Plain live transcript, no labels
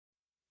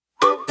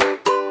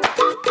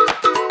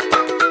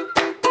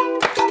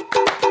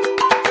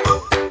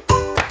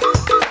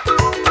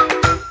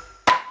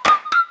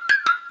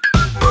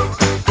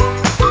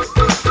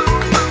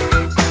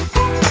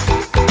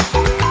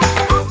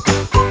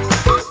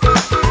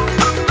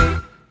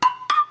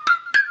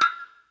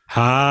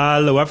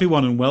Hello,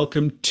 everyone, and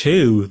welcome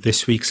to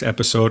this week's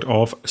episode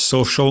of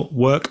Social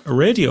Work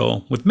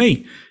Radio with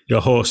me,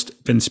 your host,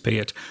 Vince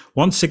Peart.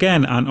 Once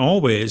again, and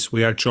always,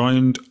 we are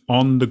joined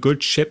on the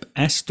good ship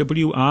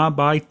SWR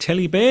by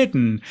Tilly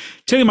Baden.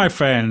 Tilly, my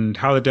friend,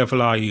 how the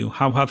devil are you?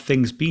 How have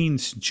things been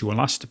since you were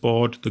last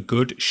aboard the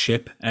good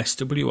ship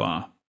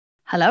SWR?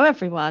 Hello,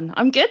 everyone.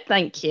 I'm good,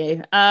 thank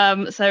you.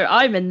 So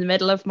I'm in the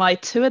middle of my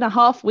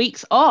 2.5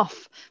 weeks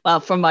off.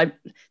 Well, from my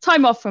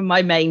time off from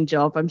my main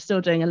job. I'm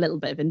still doing a little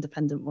bit of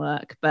independent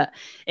work, but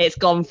it's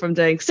gone from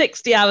doing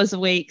 60 hours a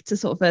week to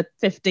sort of a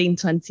 15,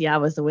 20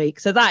 hours a week.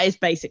 So that is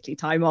basically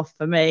time off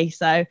for me.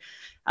 So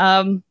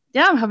I'm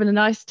having a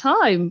nice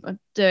time.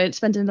 I'm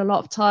spending a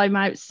lot of time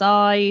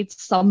outside,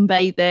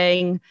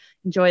 sunbathing,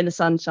 enjoying the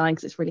sunshine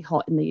because it's really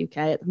hot in the UK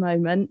at the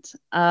moment.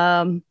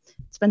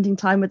 Spending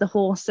time with the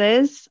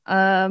horses.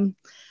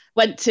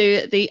 Went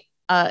to the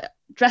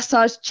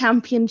dressage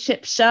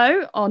championship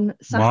show on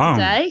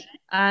Saturday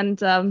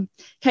and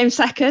came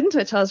second,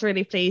 which I was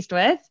really pleased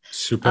with.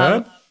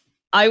 Superb.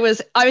 I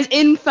was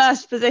in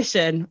first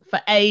position for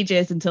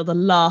ages until the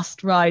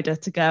last rider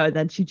to go, and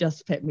then she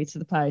just picked me to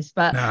the post.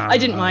 But I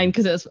didn't mind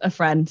because it was a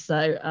friend,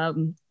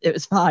 so it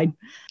was fine.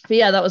 But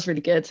yeah, that was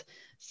really good.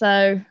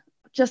 So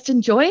just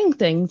enjoying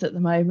things at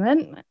the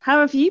moment. How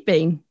have you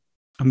been?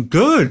 I'm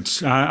good.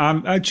 Do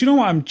you know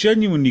what? I'm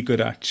genuinely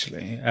good,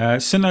 actually.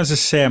 Sometimes I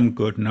say I'm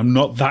good, and I'm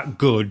not that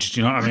good.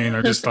 Do you know what I mean?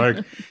 I'm just like,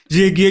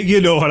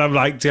 you know what I'm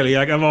like, Tilly.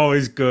 Like, I'm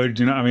always good.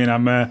 Do you know what I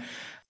mean?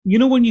 You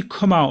know, when you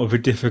come out of a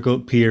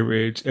difficult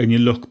period and you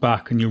look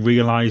back and you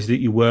realise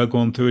that you were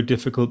going through a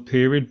difficult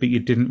period, but you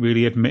didn't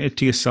really admit it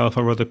to yourself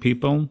or other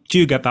people? Do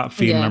you get that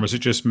feeling, or is it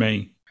just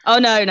me? Oh,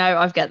 no,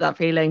 I get that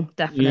feeling,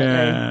 definitely.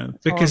 Yeah,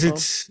 because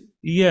horrible.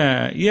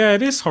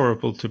 It is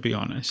horrible, to be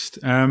honest.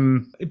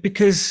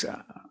 Because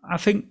I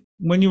think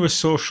when you're a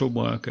social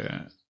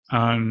worker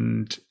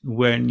and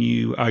when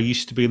you are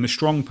used to being the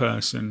strong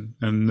person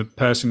and the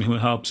person who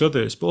helps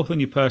others, both in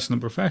your personal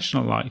and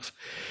professional life,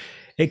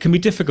 it can be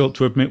difficult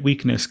to admit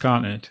weakness,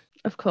 can't it?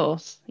 Of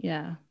course,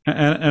 yeah.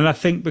 And I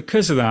think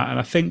because of that, and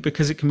I think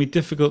because it can be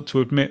difficult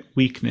to admit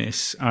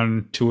weakness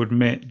and to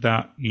admit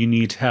that you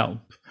need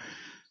help,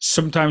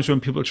 sometimes when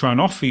people try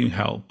and offer you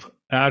help,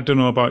 I don't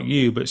know about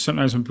you, but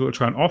sometimes when people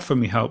try and offer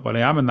me help when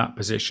I am in that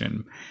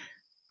position,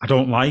 I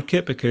don't like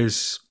it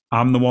because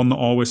I'm the one that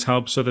always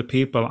helps other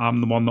people. I'm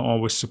the one that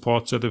always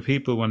supports other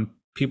people. When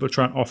people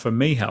try and offer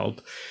me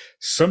help,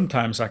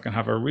 sometimes I can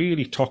have a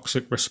really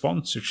toxic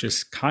response, which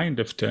is kind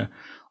of to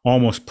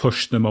almost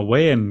push them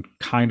away and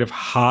kind of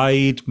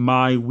hide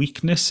my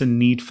weakness and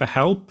need for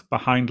help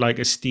behind like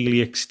a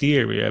steely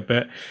exterior.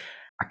 But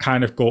I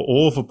kind of go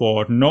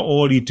overboard. Not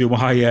only do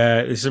I,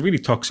 it's a really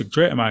toxic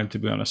trait of mine, to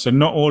be honest. So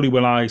not only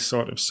will I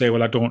sort of say,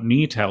 well, I don't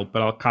need help,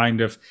 but I'll kind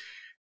of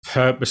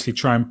purposely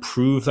try and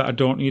prove that I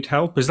don't need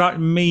help. Is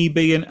that me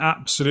being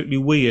absolutely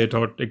weird?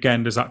 Or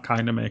again, does that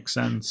kind of make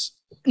sense?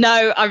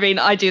 No, I mean,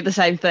 I do the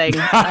same thing.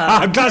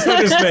 I'm glad it's not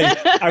just me.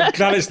 I'm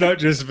glad it's not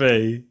just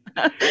me.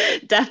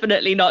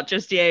 Definitely not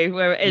just you.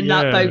 We're in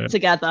that boat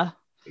together.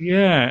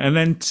 Yeah. And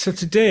then so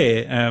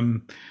today,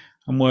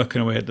 I'm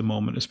working away at the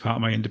moment as part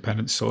of my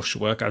independent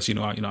social work. As you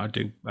know, I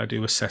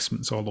do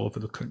assessments all over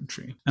the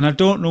country. And I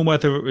don't know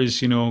whether it was,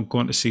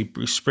 going to see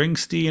Bruce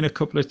Springsteen a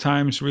couple of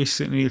times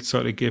recently. It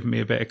sort of gave me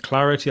a bit of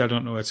clarity. I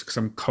don't know, it's because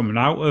I'm coming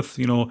out of,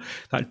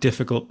 that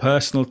difficult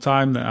personal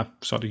time that I've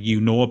sort of,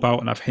 about,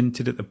 and I've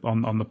hinted at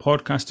on the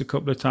podcast a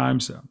couple of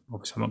times.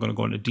 Obviously, I'm not going to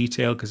go into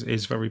detail because it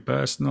is very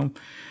personal.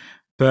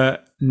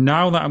 But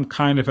now that I'm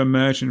kind of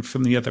emerging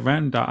from the other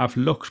end, I've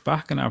looked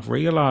back and I've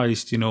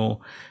realized,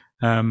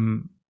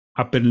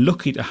 I've been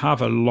lucky to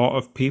have a lot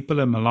of people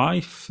in my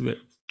life that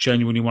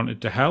genuinely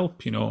wanted to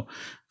help,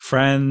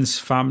 friends,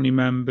 family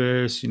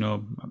members,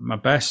 my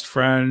best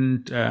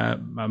friend,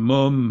 my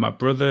mum, my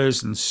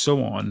brothers, and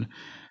so on.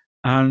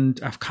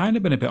 And I've kind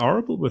of been a bit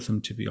horrible with them,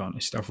 to be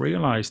honest. I've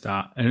realized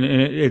that. And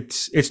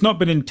it's not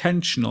been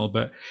intentional,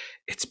 but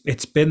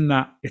it's been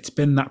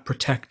that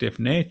protective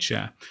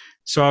nature.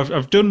 So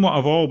I've done what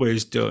I've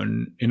always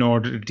done in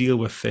order to deal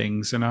with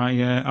things, and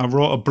I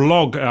wrote a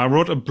blog. I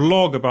wrote a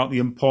blog about the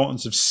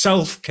importance of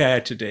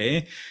self-care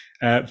today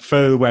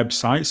for the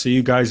website. So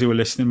you guys who are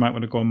listening might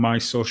want to go on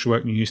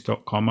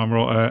mysocialworknews.com. I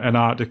wrote an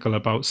article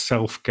about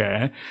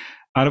self-care,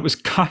 and it was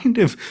kind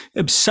of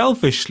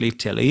selfishly,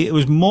 Tilly. It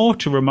was more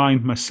to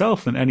remind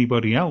myself than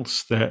anybody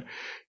else that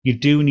you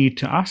do need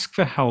to ask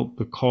for help,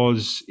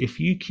 because if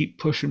you keep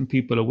pushing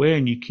people away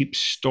and you keep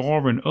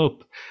storing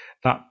up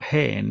that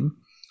pain,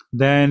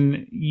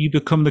 then you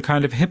become the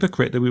kind of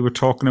hypocrite that we were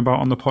talking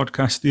about on the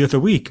podcast the other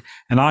week.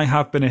 And I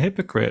have been a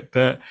hypocrite,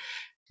 but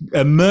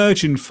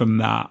emerging from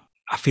that,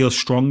 I feel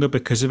stronger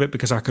because of it,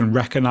 because I can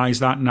recognize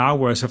that now.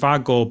 Whereas if I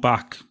go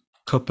back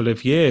a couple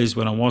of years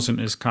when I wasn't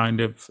as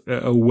kind of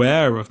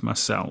aware of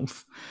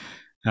myself,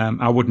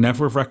 I would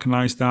never have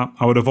recognized that.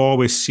 I would have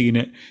always seen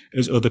it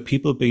as other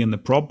people being the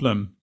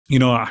problem.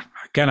 I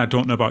again, I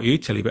don't know about you,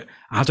 Tilly, but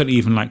I don't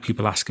even like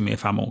people asking me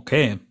if I'm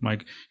okay.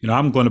 Like,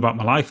 I'm going about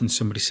my life and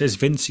somebody says,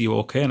 Vince, are you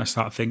okay? And I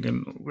start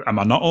thinking, am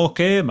I not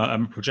okay? Am I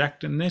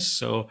projecting this?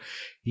 So,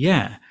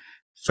 yeah.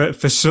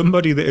 For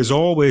somebody that is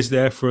always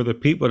there for other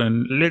people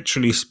and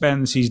literally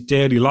spends his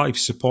daily life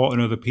supporting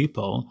other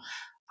people,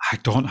 I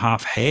don't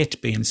half hate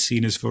being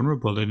seen as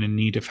vulnerable and in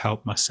need of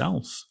help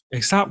myself.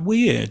 Is that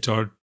weird?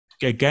 Or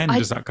again,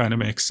 does that kind of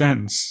make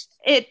sense?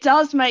 It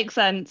does make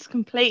sense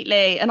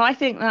completely. And I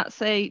think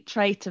that's a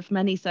trait of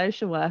many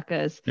social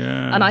workers.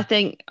 Yeah. And I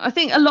think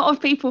a lot of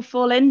people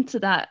fall into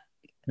that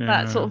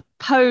sort of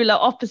polar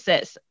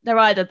opposites. They're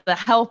either the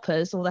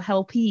helpers or the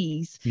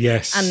helpees.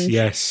 Yes. And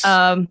yes.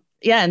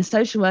 and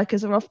social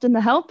workers are often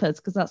the helpers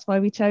because that's why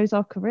we chose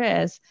our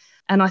careers.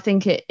 And I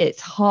think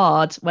it's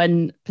hard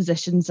when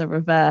positions are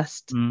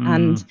reversed.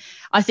 And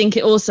I think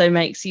it also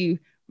makes you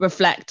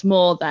reflect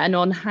more then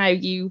on how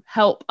you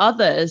help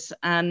others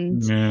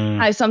and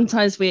how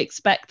sometimes we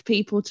expect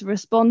people to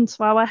respond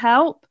to our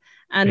help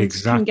and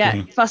can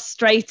get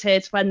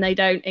frustrated when they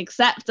don't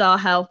accept our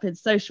help in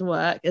social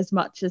work as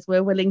much as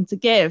we're willing to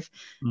give.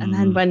 And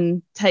then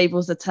when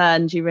tables are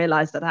turned, you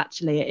realise that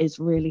actually it is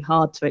really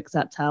hard to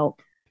accept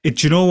help. Do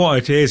you know what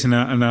it is? And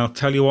I'll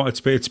tell you what,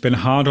 it's been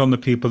hard on the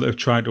people that have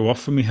tried to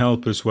offer me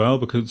help as well,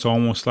 because it's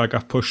almost like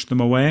I've pushed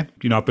them away.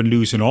 I've been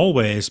losing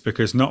always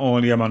because not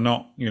only am I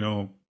not,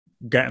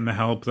 getting the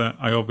help that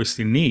I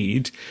obviously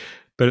need,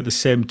 but at the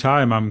same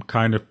time, I'm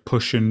kind of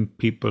pushing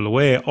people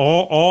away.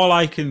 All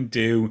I can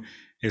do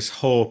is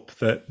hope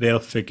that they'll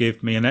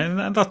forgive me.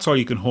 And that's all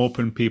you can hope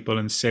in people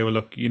and say, well,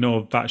 look,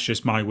 that's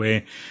just my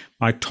way,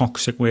 my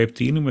toxic way of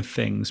dealing with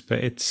things. But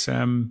it's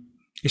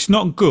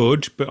not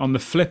good. But on the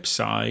flip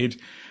side,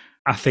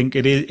 I think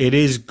it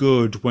is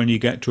good when you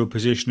get to a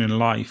position in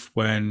life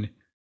when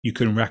you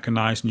can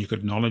recognize and you can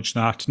acknowledge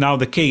that. Now,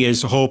 the key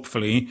is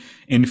hopefully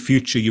in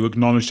future you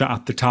acknowledge that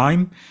at the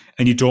time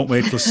and you don't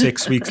wait till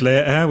 6 weeks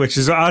later, which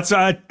is, I'm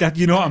like,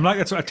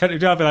 that's what I tend to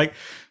do. I'll be like,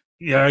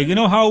 yeah, you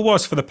know how it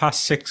was for the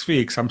past 6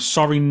 weeks. I'm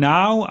sorry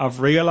now.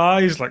 I've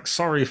realized,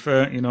 sorry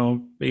for,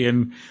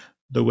 being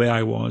the way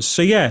I was.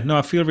 So yeah, no,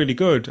 I feel really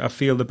good. I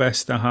feel the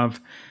best I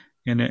have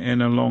in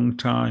a long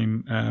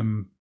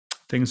time.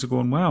 Things are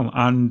going well.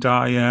 And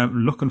I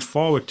am looking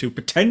forward to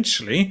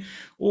potentially,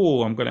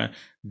 I'm going to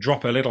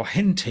drop a little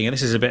hint here.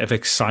 This is a bit of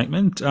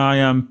excitement. I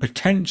am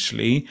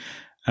potentially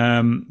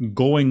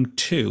going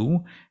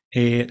to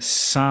a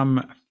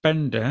Sam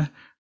Bender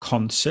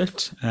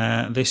concert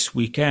this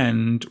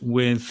weekend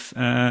with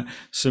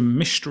some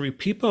mystery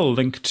people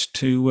linked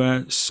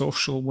to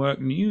social work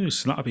news.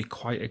 So that'll be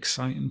quite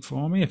exciting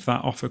for me if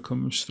that offer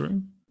comes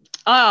through.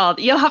 Oh,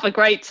 you'll have a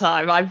great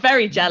time. I'm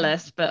very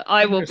jealous, but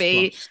I will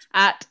be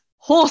at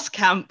horse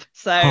camp,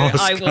 so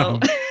I will.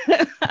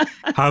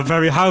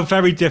 How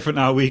very different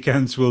our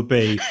weekends will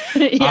be.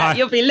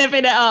 You'll be living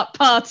it up,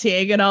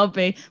 partying, and I'll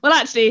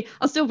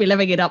still be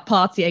living it up,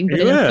 partying,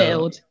 but in a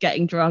field,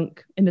 getting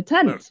drunk in a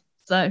tent.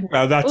 So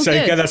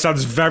that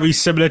sounds very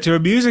similar to a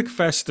music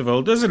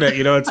festival, doesn't it?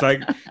 It's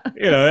like,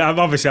 I'm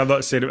not seeing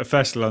it at a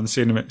festival, I'm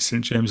seeing it at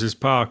St. James's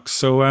Park.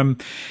 So,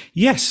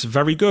 yes,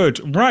 very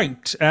good.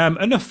 Right.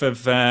 Enough of,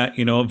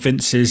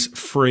 Vince's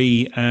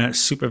free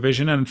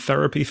supervision and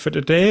therapy for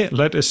today.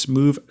 Let us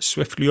move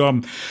swiftly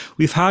on.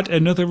 We've had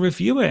another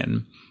review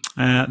in.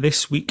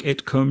 This week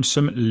it comes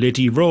from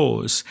Liddy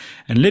Rose.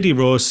 And Liddy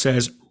Rose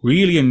says,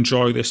 really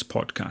enjoy this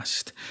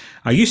podcast.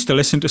 I used to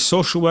listen to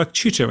Social Work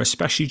Tutor,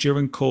 especially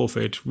during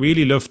COVID.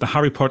 Really loved the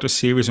Harry Potter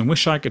series and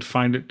wish I could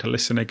find it to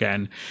listen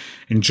again.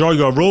 Enjoy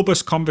your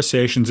robust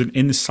conversations and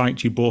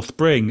insight you both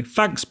bring.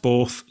 Thanks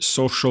both,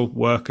 social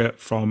worker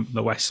from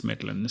the West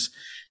Midlands.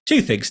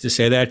 Two things to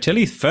say there,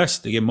 Tilly.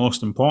 Firstly, and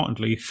most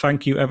importantly,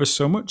 thank you ever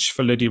so much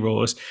for Liddy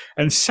Rose.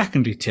 And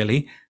secondly,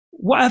 Tilly,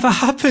 whatever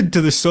happened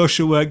to the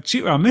social work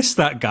tutor? I missed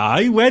that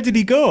guy. Where did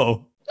he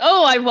go?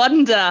 Oh, I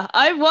wonder.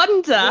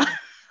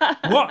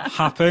 What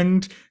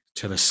happened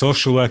to the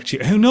social work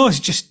tutor? Who knows?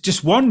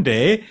 Just one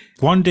day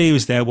he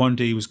was there, one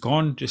day he was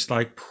gone, just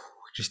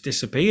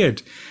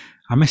disappeared.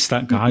 I missed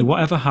that guy.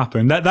 Whatever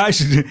happened?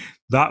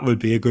 That would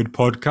be a good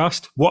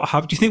podcast. What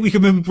happened? Do you think we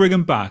can bring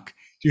him back?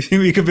 Do you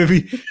think we could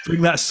maybe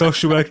bring that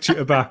social work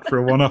tutor back for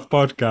a one-off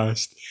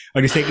podcast?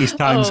 Or do you think his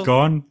time's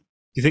gone? Do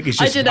you think he's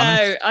just I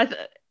don't know.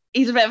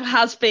 He's a bit of a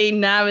has-been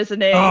now, isn't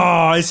he?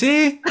 Oh, is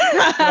he?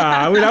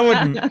 I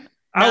wouldn't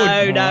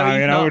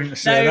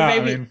say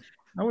that. Maybe.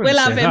 We'll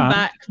have him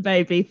back,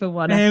 maybe, for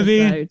one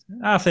episode.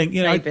 I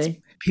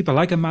think, people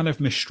like a man of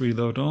mystery,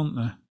 though, don't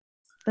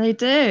they?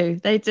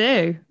 They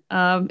do.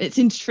 It's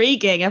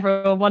intriguing.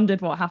 Everyone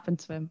wondered what happened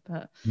to him.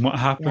 But what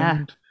happened?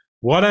 Yeah.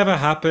 Whatever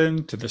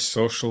happened to the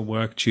social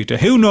work tutor?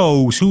 Who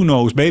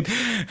knows?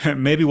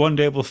 Maybe one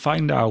day we'll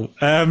find out.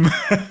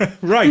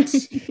 Right.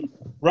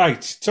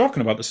 Right.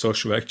 Talking about the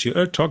social work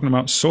tutor, talking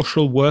about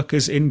social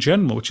workers in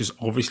general, which is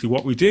obviously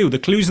what we do. The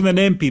clues in the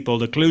name, people,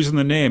 the clues in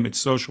the name. It's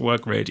Social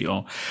Work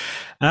Radio.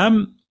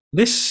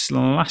 This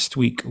last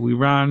week, we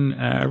ran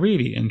a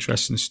really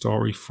interesting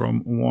story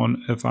from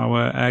one of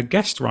our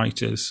guest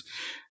writers.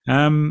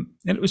 And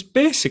it was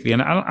basically,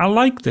 and I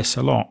like this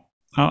a lot.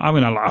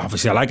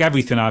 Obviously, I like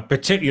everything. I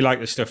particularly like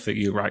the stuff that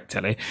you write,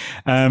 Tilly.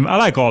 I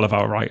like all of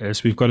our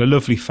writers. We've got a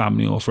lovely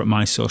family over at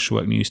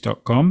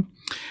mysocialworknews.com.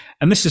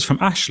 And this is from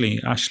Ashley.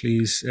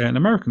 Ashley's an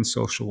American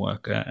social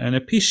worker. And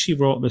a piece she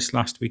wrote this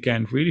last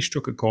weekend really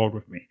struck a chord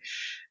with me.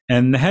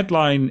 And the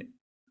headline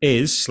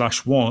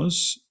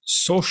is/was,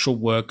 social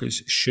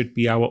workers should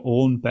be our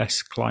own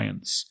best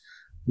clients.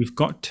 We've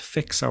got to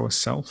fix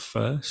ourselves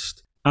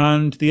first.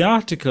 And the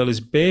article is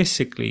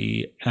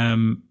basically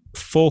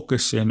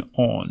focusing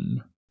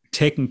on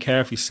taking care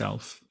of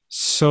yourself.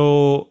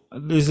 So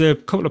there's a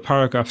couple of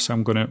paragraphs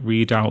I'm going to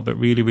read out that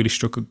really, really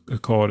struck a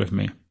chord with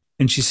me.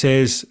 And she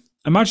says,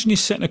 imagine you're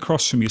sitting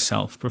across from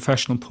yourself,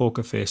 professional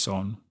poker face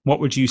on. What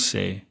would you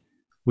say?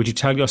 Would you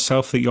tell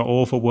yourself that you're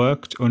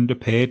overworked,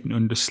 underpaid, and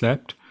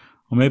underslept?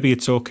 Or maybe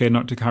it's okay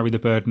not to carry the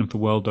burden of the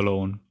world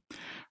alone.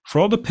 For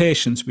all the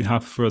patience we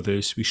have for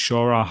others, we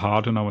sure are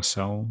hard on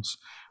ourselves.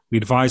 We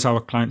advise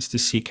our clients to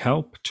seek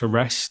help, to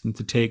rest, and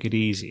to take it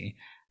easy.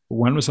 But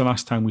when was the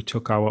last time we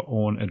took our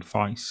own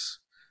advice?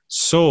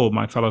 So,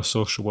 my fellow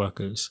social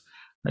workers,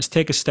 let's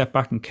take a step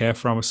back and care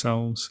for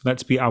ourselves.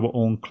 Let's be our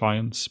own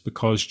clients,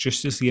 because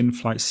just as the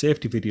in-flight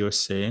safety videos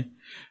say,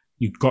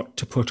 you've got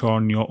to put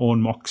on your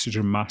own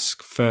oxygen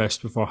mask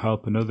first before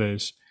helping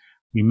others.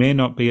 We may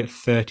not be at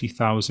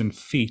 30,000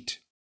 feet,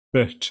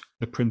 but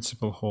the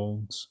principle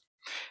holds.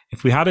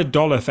 If we had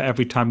 $1 for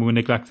every time we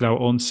neglected our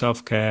own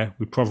self-care,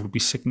 we'd probably be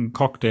sipping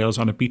cocktails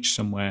on a beach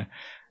somewhere,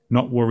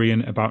 not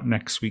worrying about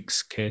next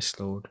week's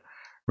caseload.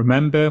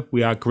 Remember,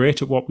 we are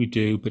great at what we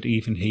do, but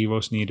even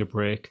heroes need a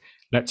break.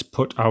 Let's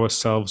put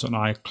ourselves on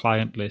our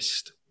client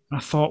list. I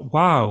thought,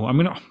 wow. I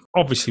mean,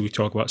 obviously we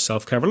talk about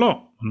self-care a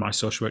lot on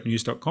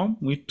mysocialworknews.com.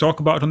 We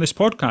talk about it on this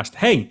podcast.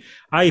 Hey,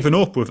 I even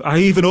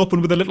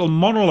opened with a little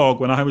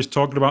monologue when I was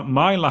talking about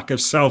my lack of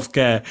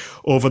self-care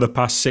over the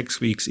past 6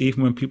 weeks,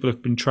 even when people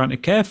have been trying to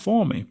care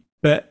for me.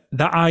 But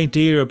that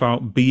idea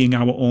about being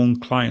our own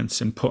clients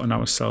and putting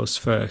ourselves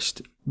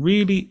first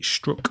really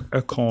struck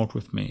a chord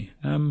with me.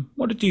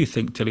 What did you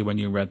think, Tilly, when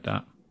you read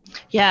that?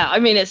 Yeah, I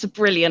mean, it's a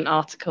brilliant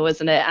article,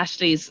 isn't it?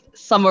 Ashley's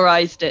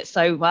summarized it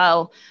so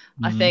well.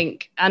 I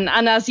think, and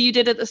as you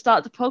did at the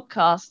start of the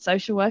podcast,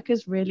 social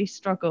workers really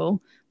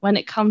struggle when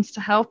it comes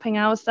to helping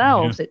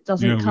ourselves. It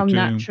doesn't come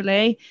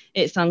naturally.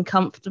 It's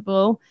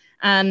uncomfortable,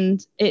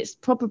 and it's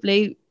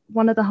probably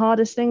one of the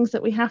hardest things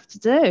that we have to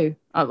do.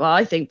 Well,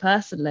 I think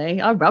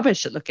personally, I'm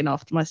rubbish at looking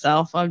after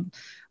myself.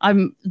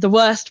 I'm the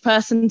worst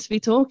person to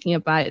be talking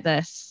about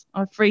this.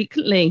 I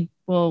frequently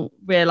will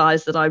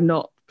realize that I'm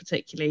not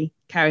particularly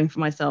caring for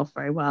myself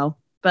very well,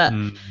 but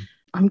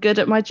I'm good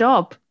at my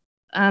job.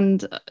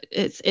 And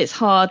it's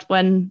hard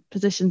when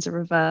positions are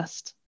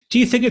reversed. Do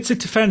you think it's a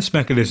defense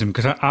mechanism?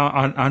 Because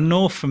I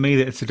know for me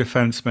that it's a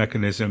defense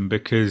mechanism,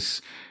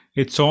 because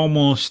it's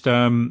almost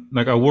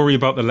like I worry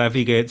about the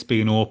levee gates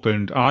being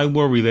opened. I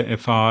worry that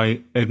if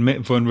I admit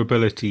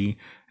vulnerability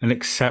and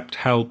accept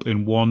help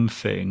in one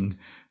thing,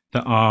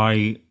 that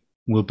I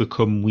will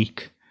become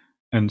weak,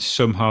 and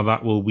somehow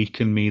that will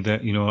weaken me,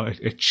 that, you know, a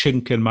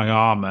chink in my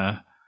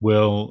armor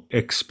will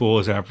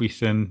expose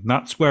everything.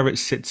 That's where it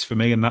sits for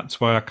me. And that's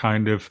why I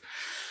kind of,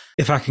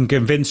 if I can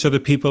convince other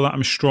people that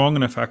I'm strong,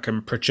 and if I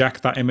can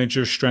project that image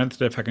of strength,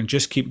 that if I can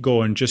just keep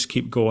going,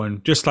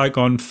 just like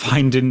on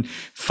Finding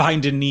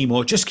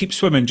Nemo, just keep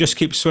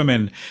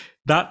swimming.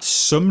 That's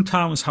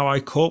sometimes how I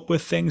cope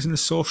with things in the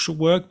social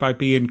work, by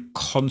being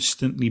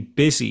constantly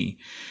busy.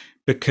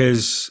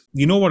 Because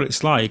you know what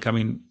it's like. I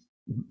mean,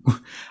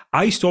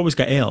 I used to always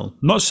get ill,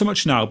 not so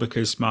much now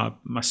because my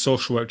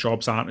social work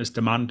jobs aren't as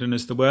demanding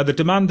as they were. They're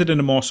demanded in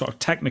a more sort of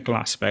technical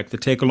aspect. They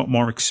take a lot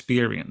more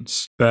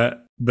experience,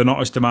 but they're not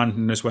as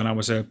demanding as when I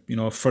was a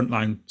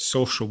frontline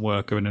social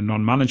worker in a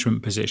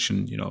non-management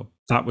position.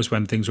 That was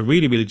when things were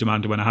really, really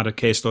demanding, when I had a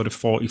caseload of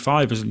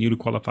 45 as a newly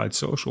qualified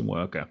social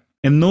worker.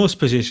 In those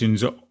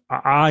positions,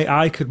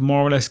 I could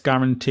more or less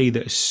guarantee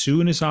that as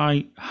soon as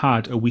I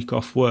had a week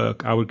off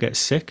work, I would get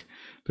sick,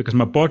 because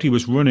my body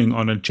was running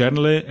on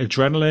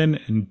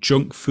adrenaline and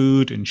junk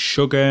food and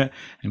sugar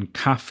and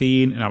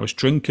caffeine, and I was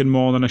drinking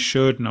more than I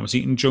should, and I was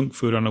eating junk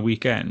food on a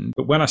weekend.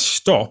 But when I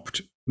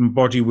stopped, my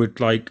body would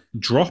like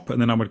drop,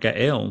 and then I would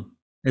get ill.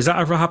 Has that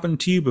ever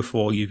happened to you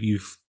before?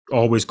 You've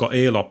always got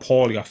ill or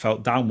poorly or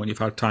felt down when you've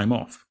had time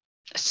off?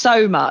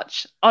 So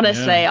much,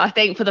 honestly. I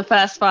think for the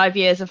first 5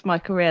 years of my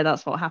career,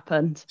 that's what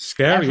happened.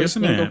 Scary,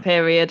 isn't it? Every single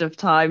period of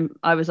time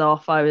I was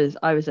off, I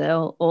was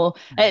ill, or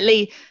at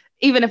least,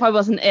 even if I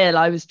wasn't ill,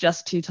 I was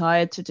just too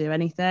tired to do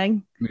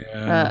anything.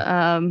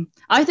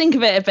 I think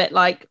of it a bit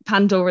like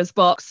Pandora's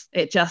box.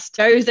 It just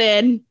goes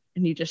in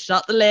and you just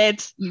shut the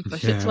lid, you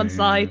push it to one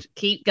side,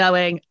 keep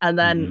going, and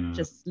then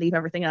just leave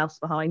everything else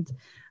behind.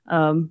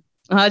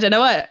 I don't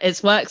know what,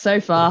 it's worked so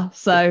far,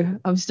 so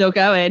I'm still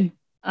going.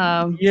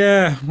 Well,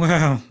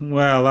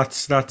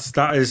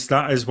 that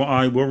is what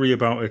I worry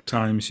about at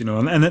times,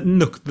 and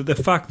look, the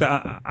fact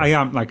that I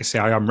am, like I say,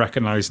 I am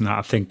recognizing that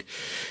I think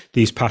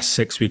these past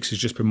 6 weeks has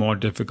just been more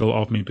difficult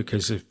of me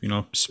because of,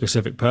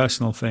 specific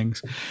personal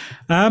things.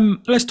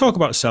 Let's talk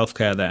about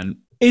self-care then.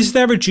 Is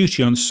there a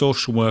duty on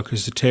social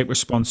workers to take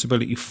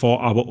responsibility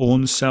for our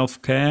own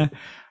self-care?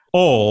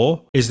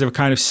 Or is there a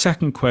kind of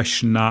second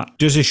question that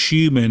does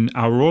assuming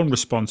our own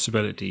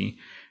responsibility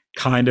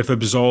kind of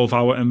absolve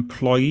our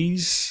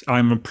employees, our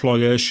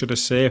employers, should I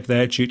say, of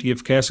their duty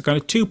of care? So kind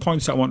of 2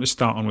 points that I want to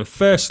start on with.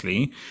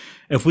 Firstly,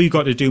 if we've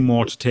got to do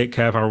more to take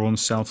care of our own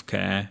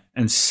self-care.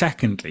 And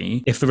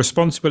secondly, if the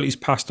responsibility is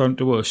passed on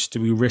to us,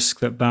 do we risk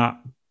that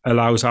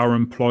allows our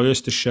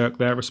employers to shirk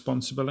their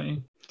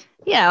responsibility?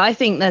 Yeah, I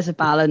think there's a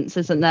balance,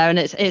 isn't there? And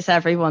it's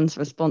everyone's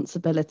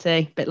responsibility.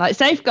 A bit like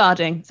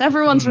safeguarding. It's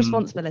everyone's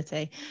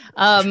responsibility.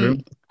 True.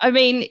 I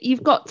mean,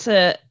 you've got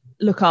to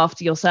look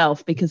after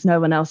yourself because no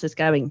one else is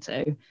going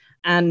to.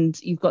 And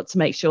you've got to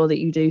make sure that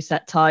you do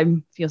set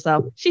time for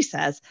yourself. She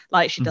says,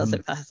 like she does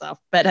it for herself.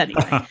 But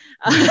anyway,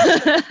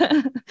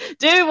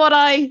 do what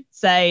I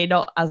say,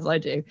 not as I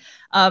do.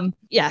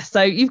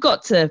 So you've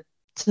got to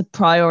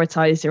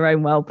prioritize your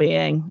own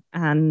well-being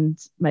and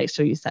make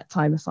sure you set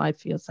time aside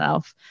for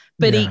yourself.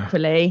 But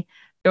equally,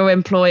 your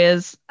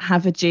employers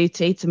have a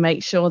duty to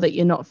make sure that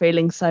you're not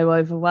feeling so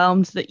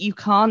overwhelmed that you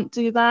can't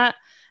do that.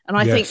 And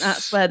I think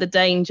that's where the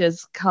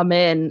dangers come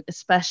in,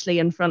 especially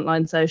in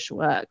frontline social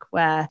work,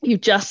 where you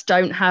just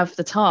don't have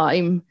the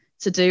time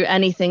to do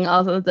anything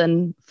other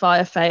than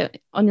firefight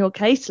on your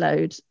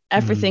caseload.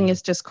 Everything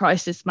is just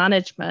crisis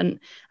management.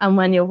 And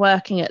when you're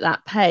working at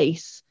that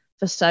pace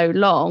for so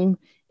long,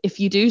 if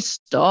you do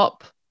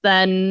stop,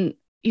 then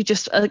you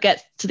just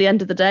get to the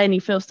end of the day and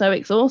you feel so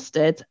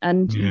exhausted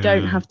and you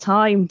don't have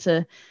time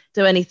to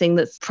do anything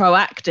that's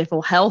proactive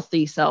or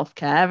healthy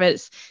self-care.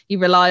 It's you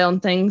rely on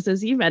things,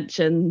 as you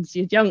mentioned,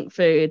 your junk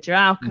food, your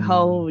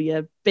alcohol,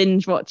 your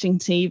binge watching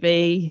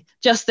TV,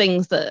 just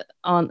things that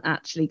aren't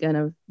actually going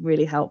to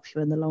really help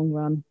you in the long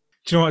run.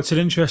 Do you know what? It's an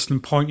interesting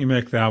point you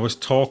make there. I was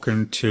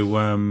talking to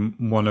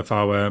one of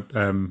our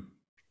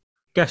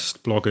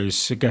guest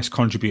bloggers, guest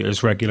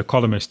contributors, regular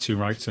columnists who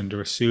writes under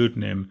a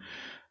pseudonym.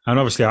 And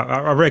obviously,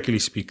 I regularly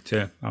speak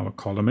to our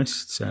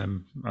columnists,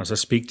 as I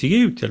speak to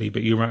you, Tilly,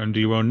 but you write under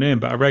your own name.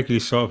 But I regularly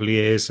sort of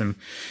liaise and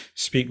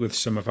speak with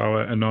some of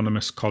our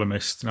anonymous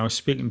columnists. And I was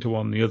speaking to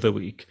one the other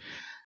week,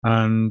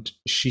 and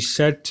she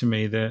said to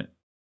me that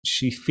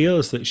she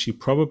feels that she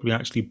probably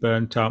actually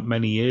burnt out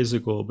many years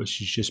ago, but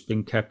she's just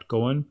been kept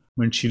going.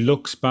 When she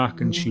looks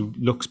back and she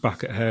looks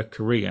back at her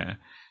career,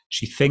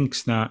 she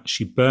thinks that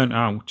she burnt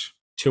out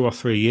 2 or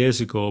 3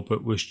 years ago,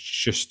 but was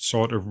just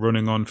sort of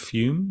running on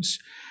fumes.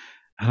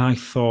 And I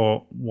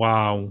thought,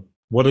 wow,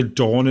 what a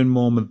dawning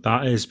moment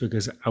that is,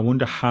 because I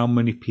wonder how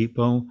many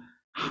people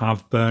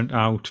have burnt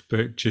out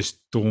but just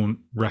don't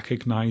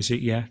recognize it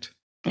yet.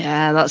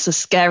 Yeah, that's a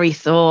scary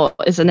thought,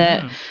 isn't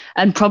it? Yeah.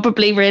 And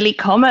probably really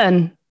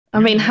common. I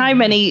mean, how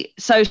many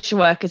social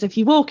workers, if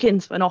you walk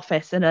into an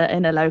office in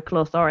a local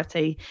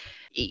authority,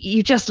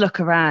 you just look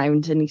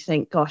around and you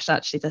think, gosh,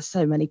 actually, there's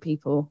so many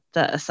people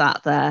that are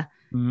sat there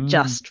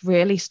just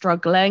really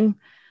struggling.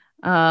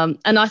 And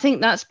I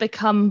think that's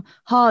become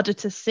harder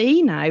to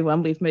see now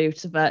when we've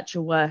moved to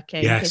virtual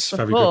working. Yes,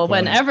 before,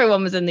 when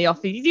everyone was in the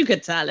office, you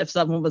could tell if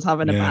someone was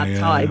having a bad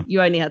time. Yeah.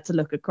 You only had to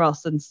look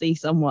across and see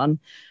someone.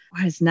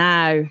 Whereas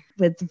now,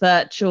 with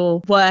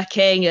virtual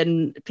working,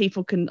 and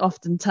people can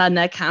often turn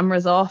their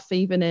cameras off,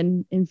 even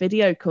in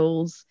video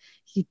calls,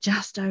 you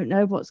just don't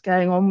know what's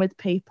going on with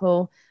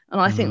people. And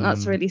I think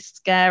that's really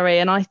scary.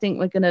 And I think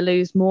we're going to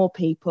lose more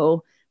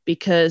people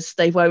because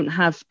they won't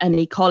have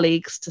any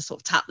colleagues to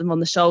sort of tap them on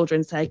the shoulder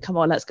and say, come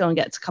on, let's go and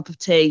get a cup of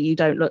tea. You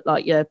don't look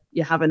like you're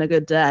having a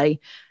good day.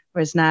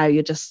 Whereas now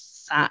you're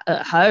just sat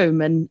at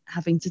home and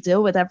having to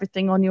deal with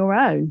everything on your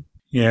own.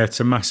 Yeah, it's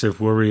a massive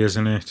worry,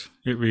 isn't it?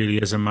 It really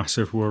is a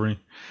massive worry.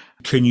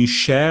 Can you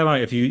share,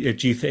 like,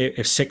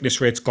 if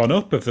sickness rates gone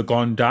up, have they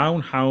gone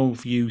down? How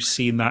have you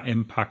seen that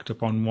impact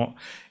upon what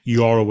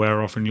you're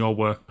aware of in your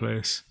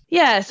workplace?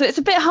 Yeah, so it's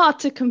a bit hard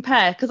to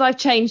compare because I've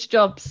changed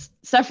jobs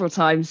several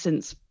times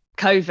since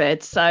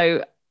COVID.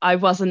 So I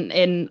wasn't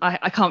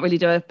I can't really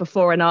do a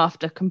before and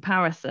after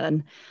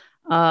comparison.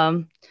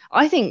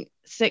 I think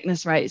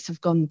sickness rates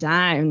have gone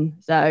down,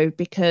 though,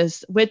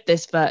 because with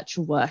this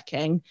virtual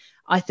working,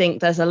 I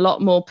think there's a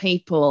lot more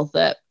people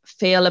that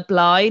feel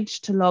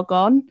obliged to log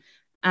on.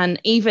 And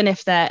even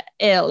if they're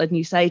ill and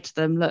you say to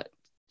them, look,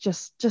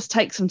 just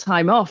take some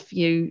time off,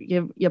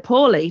 you're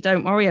poorly,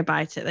 don't worry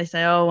about it. They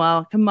say, oh, well,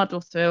 I can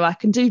muddle through, I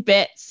can do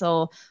bits,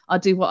 or I'll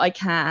do what I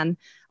can.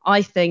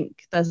 I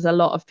think there's a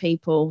lot of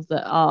people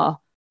that are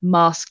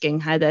masking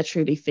how they're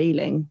truly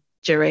feeling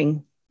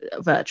during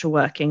virtual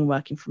working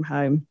from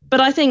home.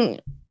 But I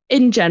think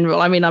in general,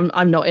 I mean,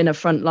 I'm not in a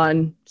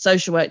frontline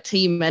social work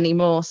team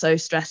anymore, so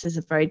stresses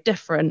are very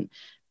different.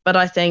 But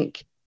I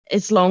think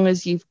as long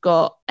as you've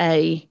got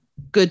a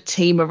good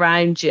team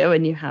around you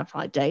and you have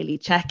like daily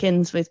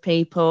check-ins with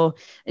people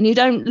and you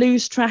don't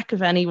lose track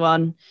of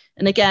anyone.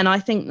 And again, I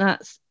think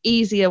that's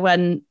easier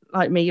when,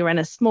 like me, you're in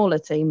a smaller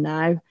team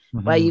now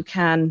where you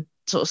can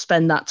sort of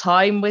spend that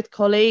time with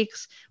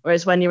colleagues.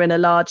 Whereas when you're in a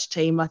large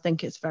team, I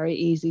think it's very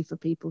easy for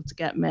people to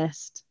get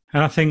missed.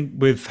 And I think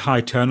with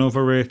high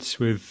turnover rates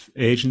with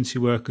agency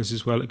workers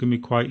as well, it can be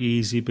quite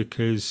easy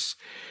because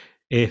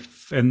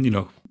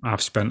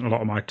I've spent a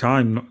lot of my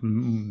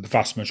time, the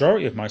vast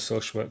majority of my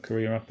social work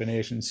career up in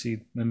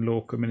agency and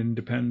locum and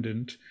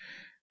independent.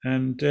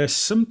 And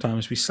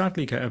sometimes we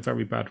sadly get a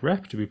very bad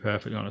rep, to be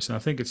perfectly honest. And I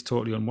think it's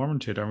totally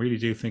unwarranted. I really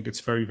do think it's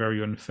very,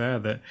 very unfair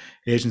that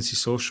agency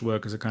social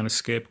workers are kind of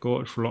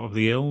scapegoated for a lot of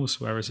the ills.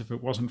 Whereas if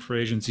it wasn't for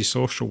agency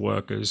social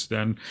workers,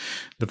 then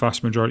the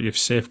vast majority of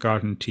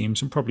safeguarding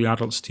teams, and probably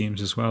adults teams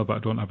as well, but I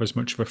don't have as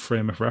much of a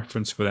frame of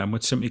reference for them,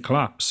 would simply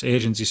collapse.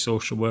 Agency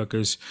social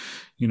workers,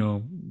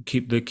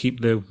 keep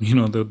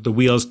the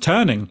wheels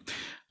turning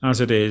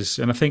as it is.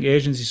 And I think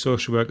agency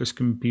social workers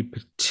can be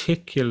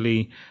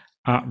particularly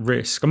at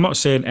risk. I'm not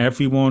saying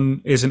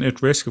everyone isn't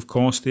at risk, of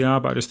course they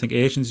are, but I just think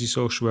agency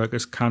social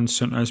workers can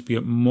sometimes be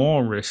at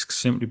more risk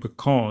simply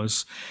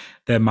because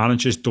their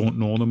managers don't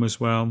know them as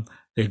well.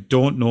 They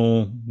don't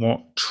know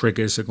what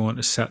triggers are going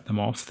to set them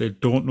off. They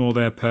don't know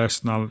their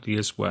personality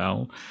as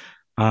well.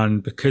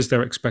 And because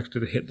they're expected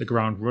to hit the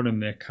ground running,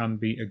 there can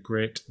be a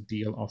great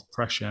deal of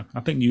pressure. I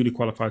think newly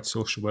qualified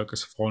social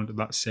workers fall into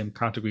that same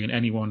category, and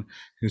anyone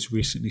who's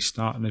recently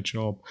starting a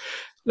job.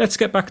 Let's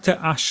get back to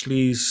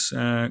Ashley's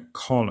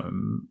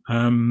column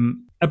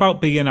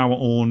about being our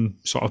own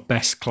sort of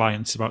best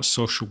clients, about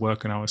social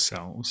work and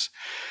ourselves.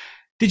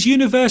 Did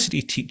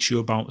university teach you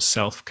about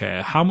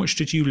self-care? How much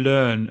did you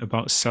learn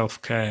about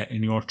self-care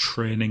in your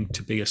training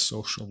to be a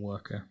social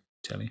worker,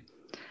 Tilly?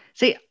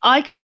 See,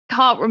 I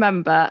can't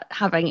remember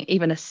having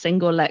even a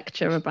single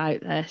lecture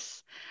about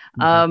this.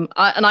 And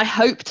I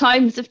hope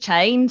times have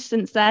changed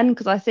since then,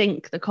 because I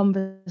think the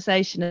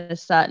conversation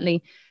has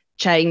certainly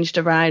changed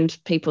around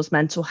people's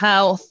mental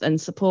health and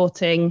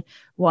supporting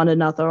one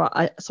another.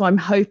 So I'm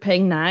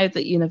hoping now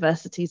that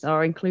universities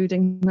are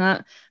including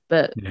that.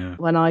 But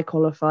when I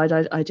qualified,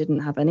 I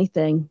didn't have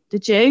anything.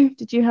 Did you?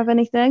 Did you have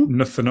anything?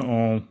 Nothing at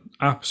all.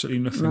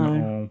 Absolutely nothing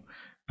at all.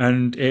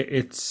 And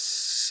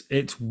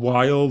it's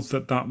wild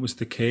that was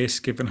the case,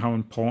 given how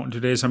important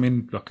it is. I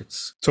mean, look,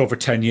 it's over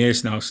 10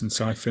 years now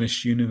since I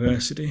finished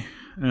university.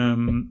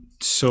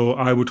 So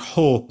I would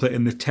hope that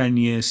in the 10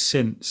 years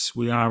since,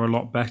 we are a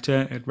lot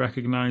better at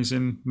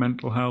recognising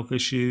mental health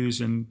issues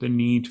and the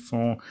need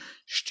for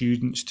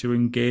students to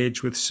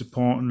engage with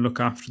support and look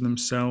after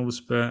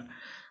themselves. But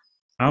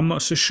I'm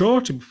not so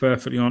sure, to be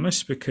perfectly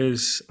honest,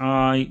 because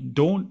I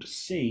don't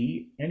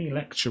see any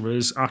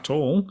lecturers at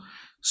all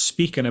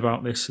speaking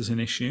about this as an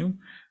issue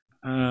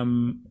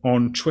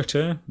on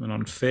Twitter and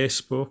on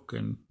Facebook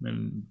and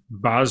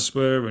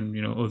BASWA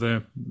and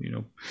other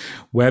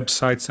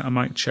websites that I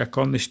might check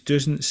on. This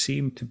doesn't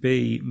seem to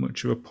be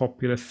much of a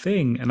popular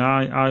thing, and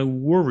I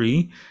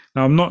worry.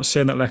 Now, I'm not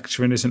saying that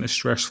lecturing isn't a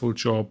stressful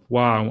job.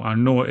 Wow, I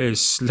know it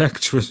is.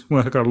 Lecturers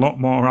work a lot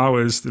more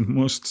hours than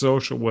most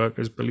social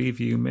workers, believe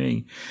you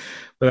me.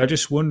 But I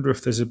just wonder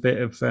if there's a bit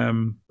of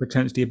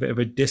potentially a bit of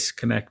a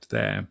disconnect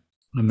there,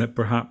 and that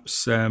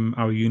perhaps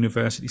our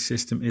university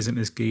system isn't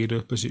as geared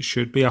up as it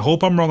should be. I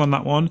hope I'm wrong on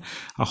that one.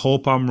 I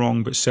hope I'm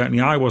wrong, but certainly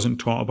I wasn't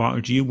taught about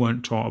it. You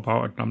weren't taught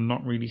about it. I'm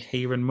not really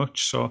hearing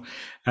much. So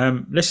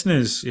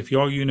listeners, if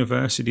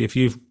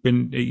you've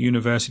been at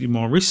university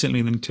more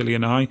recently than Tilly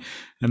and I,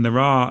 and there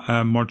are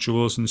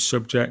modules and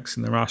subjects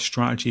and there are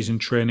strategies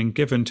and training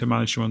given to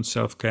manage your own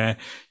self-care,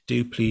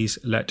 do please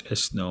let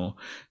us know.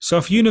 So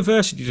if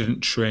university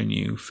didn't train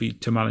you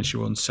to manage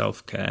your own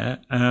self-care,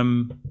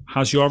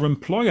 has your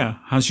employer,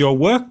 has your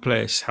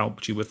workplace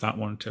helped you with that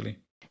one, Tilly?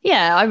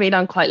 Yeah, I mean,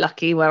 I'm quite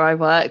lucky where I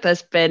work.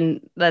 There's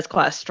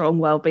quite a strong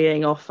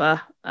wellbeing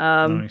offer.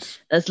 Nice.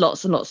 There's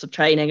lots and lots of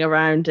training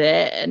around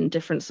it and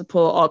different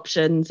support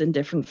options in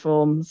different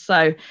forms.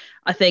 So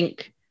I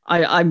think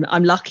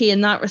I'm lucky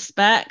in that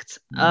respect.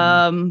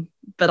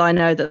 But I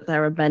know that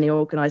there are many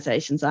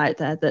organisations out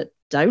there that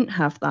don't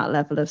have that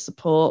level of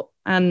support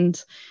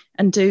and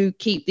do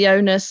keep the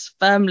onus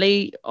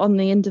firmly on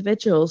the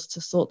individuals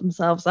to sort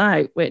themselves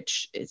out,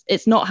 which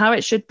it's not how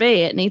it should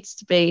be. It needs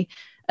to be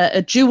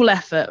a dual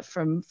effort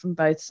from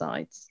both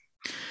sides.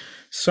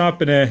 So I've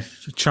been a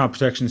child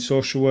protection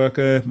social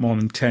worker more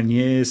than 10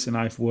 years, and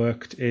I've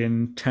worked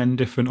in 10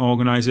 different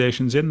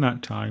organisations in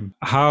that time.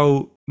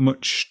 How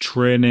much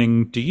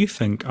training do you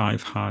think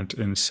I've had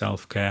in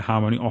self-care?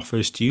 How many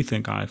offers do you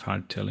think I've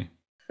had, Tilly?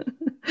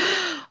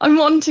 I'm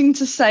wanting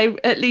to say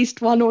at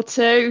least one or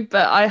two,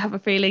 but I have a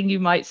feeling you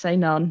might say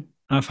none.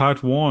 I've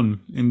had one.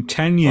 In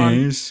 10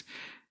 years,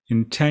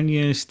 in 10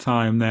 years'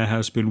 time, there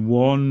has been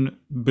one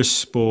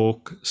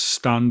bespoke,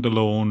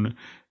 standalone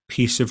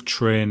piece of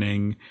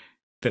training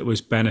that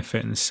was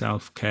benefiting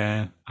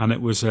self-care, and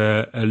it was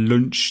a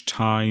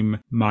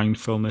lunchtime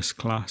mindfulness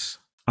class.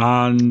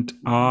 And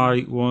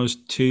I was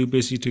too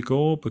busy to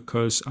go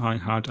because I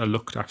had a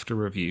looked after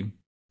review.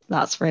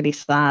 That's really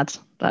sad.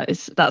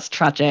 That's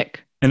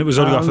tragic. And it was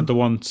only offered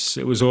once.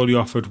 It was only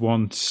offered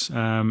once.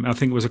 I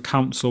think it was a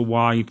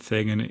council-wide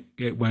thing, and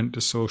it went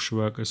to social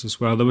workers as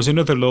well. There was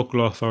another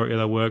local authority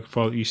that I worked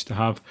for that used to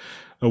have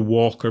a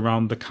walk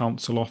around the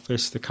council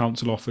office. The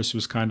council office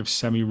was kind of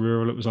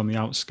semi-rural. It was on the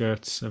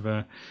outskirts of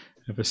a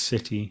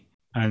city.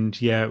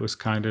 And yeah, it was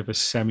kind of a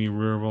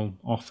semi-rural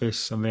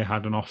office, and they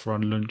had an offer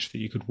on lunch that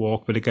you could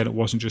walk. But again, it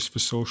wasn't just for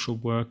social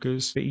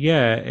workers. But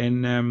yeah,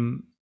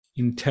 in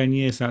 10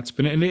 years that's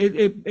been, and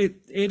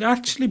it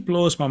actually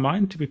blows my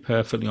mind, to be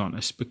perfectly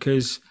honest,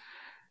 because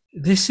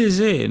this is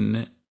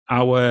in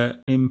our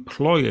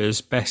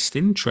employers' best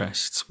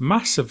interests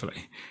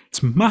massively.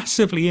 It's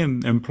massively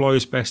in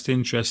employers' best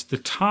interest. The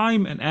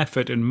time and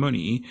effort and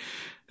money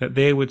that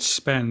they would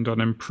spend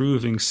on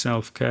improving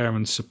self-care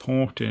and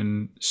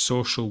supporting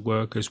social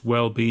workers'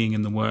 well-being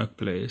in the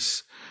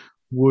workplace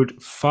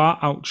would far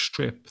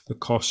outstrip the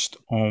cost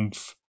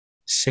of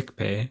sick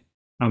pay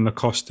and the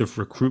cost of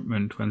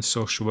recruitment when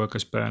social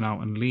workers burn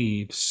out and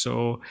leave.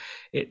 So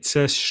it's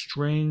a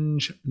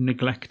strange,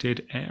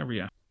 neglected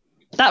area.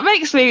 That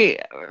makes me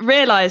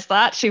realise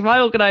that actually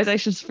my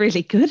organisation's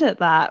really good at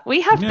that.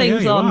 We have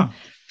things on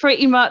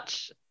pretty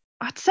much,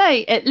 I'd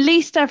say, at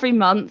least every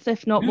month,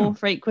 if not more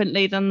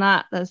frequently than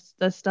that.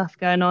 There's stuff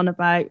going on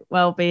about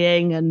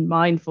well-being and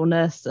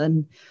mindfulness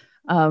and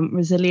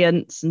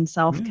resilience and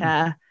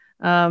self-care.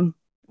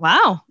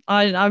 Wow,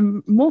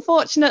 I'm more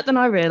fortunate than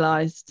I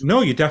realised.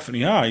 No, you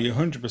definitely are. You're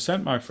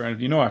 100%, my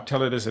friend. You know, I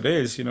tell it as it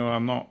is. You know,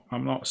 I'm not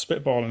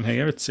spitballing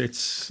here.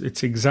 It's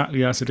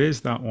exactly as it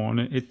is. That one.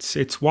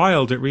 It's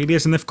wild. It really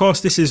is. And of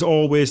course, this is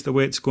always the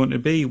way it's going to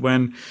be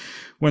when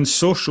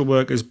social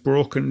work is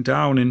broken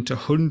down into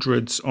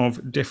hundreds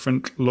of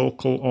different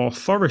local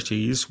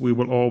authorities. We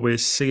will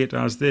always see it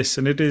as this,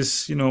 and it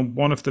is, you know,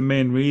 one of the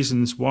main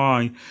reasons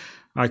why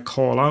I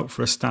call out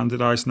for a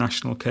standardised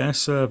national care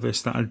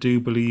service, that I do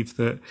believe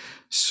that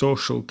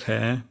social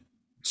care,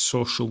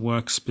 social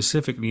work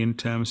specifically in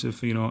terms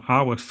of, you know,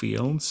 our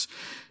fields,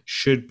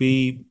 should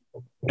be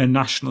a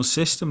national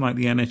system like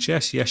the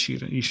NHS. Yes,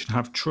 you should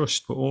have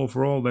trust, but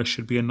overall there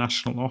should be a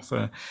national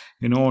offer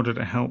in order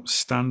to help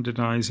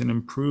standardise and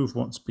improve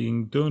what's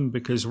being done,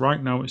 because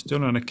right now it's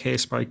done on a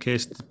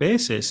case-by-case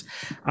basis.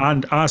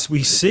 And as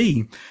we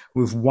see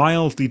with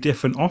wildly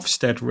different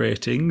Ofsted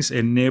ratings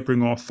in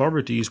neighbouring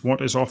authorities,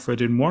 what is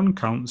offered in one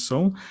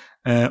council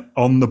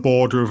on the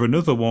border of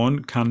another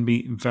one can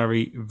be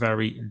very,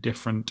 very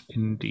different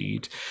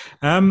indeed.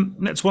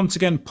 Let's once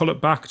again pull it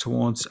back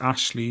towards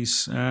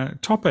Ashley's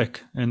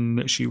topic, and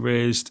that she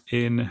raised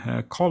in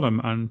her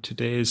column and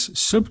today's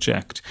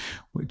subject,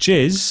 which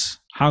is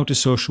how to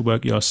social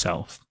work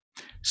yourself.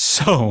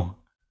 So,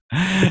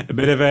 a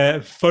bit of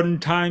a fun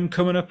time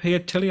coming up here,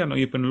 Tilly. I know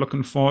you've been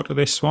looking forward to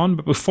this one,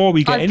 but before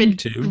we get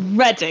into... I've been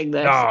dreading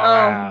this.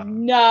 Oh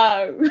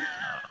no.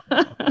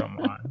 Oh, come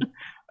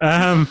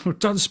on.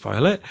 Don't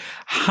spoil it.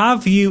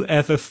 Have you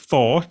ever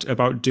thought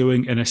about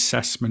doing an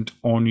assessment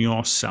on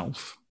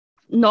yourself?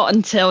 Not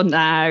until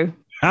now.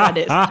 And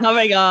it's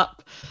coming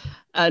up.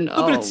 And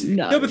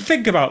no. But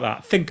think about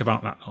that. Think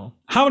about that, though.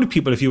 How many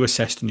people have you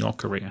assessed in your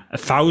career?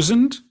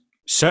 1,000?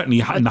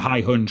 Certainly in the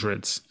high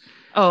hundreds.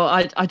 Oh,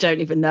 I don't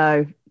even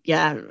know.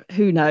 Yeah,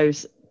 who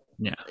knows?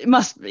 Yeah, it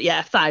must.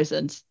 Yeah,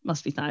 thousands.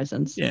 Must be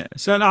thousands. Yeah.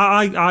 So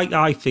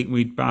I think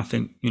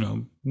you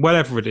know,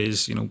 whatever it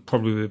is, you know,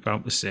 probably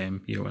about the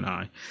same. You and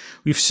I,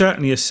 we've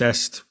certainly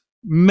assessed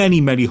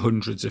many, many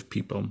hundreds of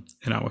people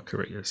in our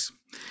careers.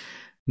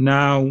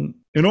 Now,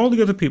 in all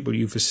the other people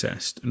you've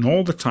assessed, and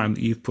all the time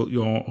that you've put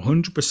your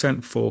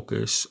 100%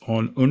 focus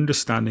on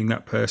understanding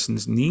that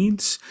person's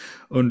needs,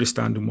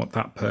 understanding what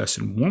that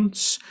person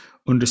wants,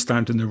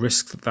 understanding the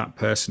risks that that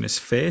person is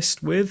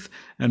faced with,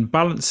 and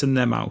balancing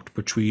them out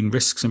between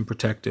risks and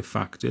protective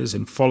factors,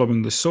 and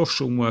following the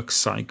social work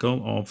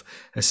cycle of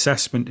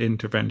assessment,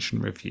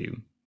 intervention, review.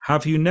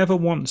 Have you never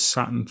once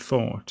sat and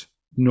thought,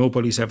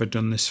 nobody's ever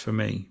done this for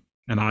me,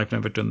 and I've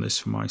never done this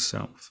for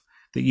myself?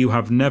 That you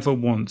have never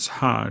once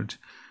had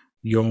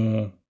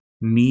your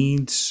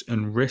needs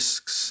and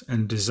risks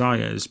and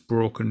desires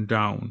broken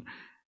down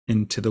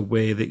into the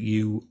way that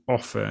you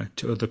offer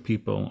to other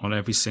people on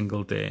every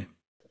single day?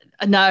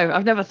 No,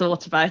 I've never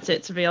thought about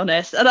it, to be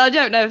honest. And I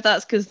don't know if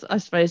that's because, I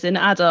suppose, in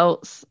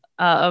adults,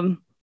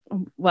 I'm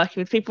working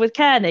with people with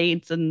care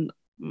needs, and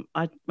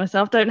I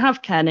myself don't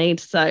have care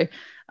needs. So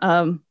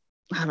I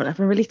haven't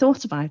ever really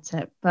thought about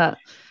it. But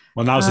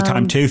well, now's the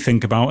time to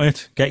think about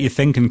it. Get your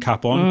thinking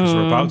cap on, because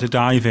we're about to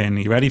dive in. Are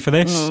you ready for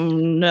this?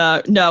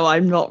 No,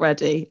 I'm not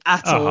ready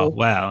at all. Oh,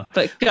 well.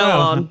 But go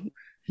on.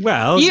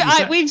 Well,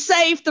 we've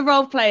saved the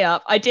role play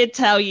up. I did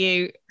tell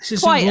you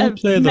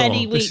quite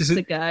many weeks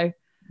ago.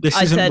 This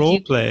isn't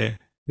role play.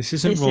 This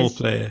isn't role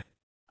play.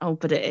 Oh,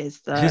 but it is,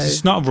 though. This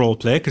is not a role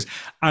play, because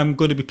I'm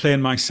going to be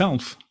playing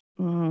myself.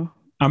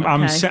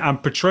 I'm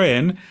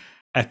portraying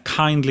a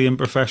kindly and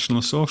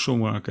professional social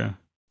worker.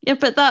 Yeah,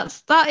 but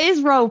that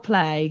is role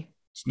play.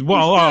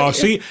 Well,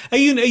 see, are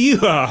you?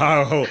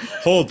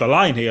 Hold the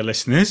line here,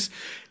 listeners.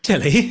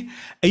 Tilly,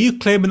 are you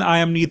claiming that I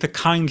am neither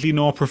kindly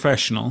nor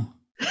professional?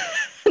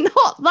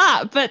 Not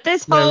that, but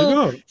this whole.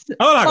 Oh,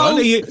 hang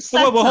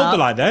on. Well, hold the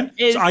line then.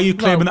 So are you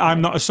claiming that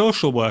I'm not a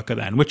social worker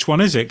then? Which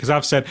one is it? Because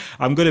I've said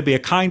I'm going to be a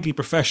kindly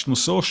professional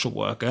social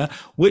worker.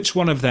 Which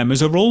one of them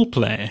is a role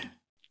play?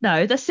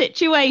 No, the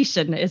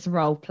situation is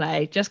role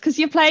play. Just because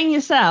you're playing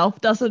yourself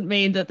doesn't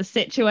mean that the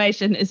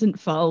situation isn't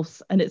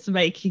false and it's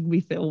making me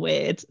feel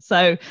weird.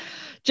 So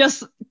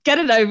just get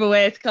it over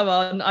with. Come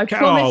on. I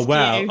promised you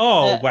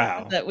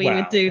that we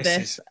would do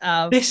this.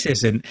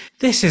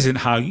 This isn't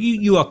how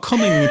you are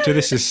coming into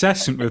this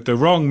assessment with the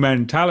wrong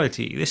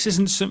mentality. This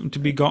isn't something to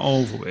be got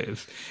over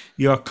with.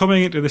 You are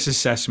coming into this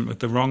assessment with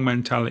the wrong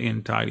mentality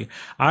entirely.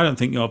 I don't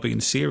think you're being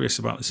serious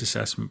about this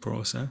assessment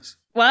process.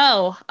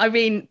 Well, I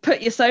mean,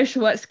 put your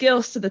social work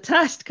skills to the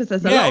test, because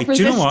there's a lot of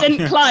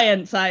resistant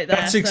clients out there.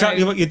 That's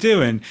exactly what you're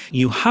doing.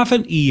 You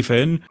haven't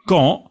even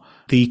got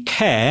the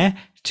care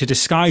to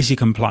disguise your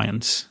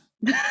compliance.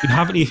 You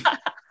haven't even...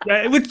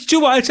 Do you know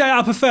what?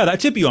 I prefer that.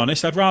 To be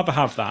honest, I'd rather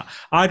have that.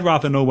 I'd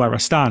rather know where I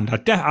stand.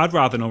 I'd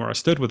rather know where I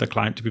stood with a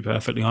client, to be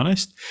perfectly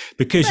honest,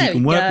 because you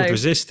can work with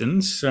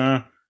resistance.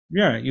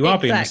 Yeah, you are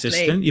being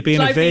resistant. You're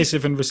being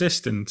evasive and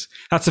resistant.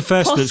 That's the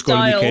first that's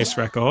going in your case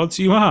records.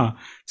 You are.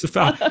 Do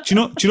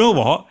you know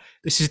what?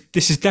 This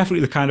is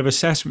definitely the kind of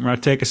assessment where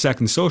I'd take a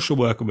second social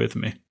worker with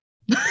me.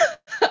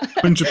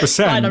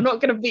 100%. Fine, I'm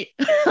not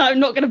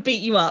gonna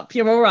beat you up.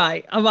 You're all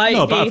right.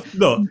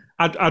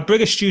 I'd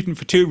bring a student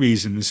for two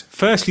reasons.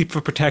 Firstly,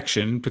 for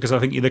protection, because I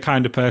think you're the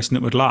kind of person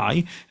that would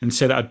lie and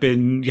say that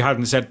you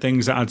hadn't said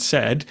things that I'd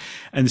said.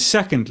 And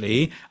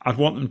secondly, I'd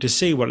want them to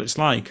see what it's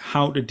like,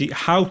 how to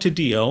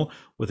deal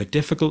with a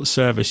difficult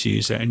service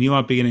user. And you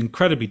are being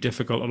incredibly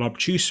difficult and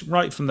obtuse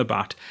right from the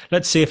bat.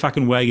 Let's see if I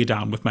can wear you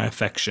down with my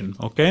affection.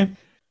 Okay.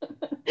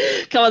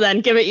 Come on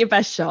then, give it your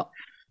best shot.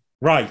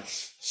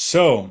 Right.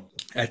 So,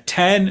 a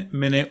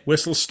 10-minute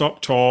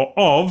whistle-stop tour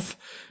of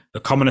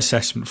the Common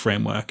Assessment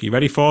Framework. Are you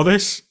ready for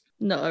this?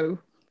 No.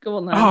 Go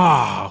on then.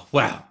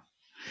 Well.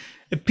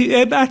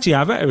 Actually,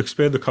 I better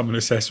explain the Common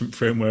Assessment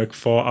Framework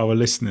for our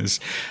listeners.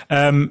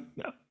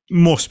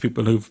 Most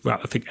people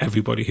I think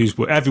everyone who's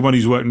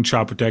worked in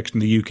child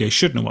protection in the UK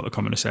should know what the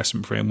Common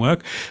Assessment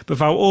Framework. But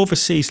for our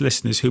overseas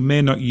listeners who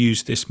may not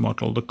use this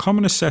model, the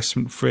Common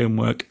Assessment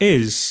Framework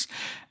is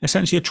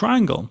essentially a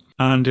triangle,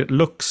 and it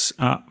looks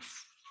at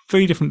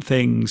three different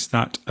things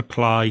that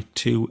apply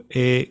to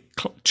a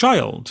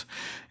child.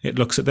 It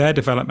looks at their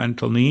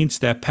developmental needs,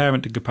 their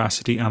parenting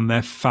capacity, and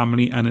their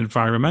family and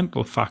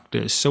environmental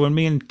factors. So when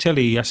me and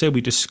Tilly, I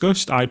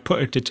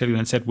put it to Tilly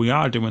and said, we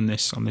are doing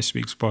this on this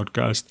week's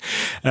podcast.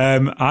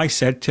 I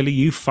said, Tilly,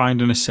 you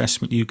find an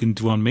assessment you can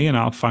do on me and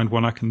I'll find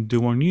one I can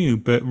do on you.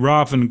 But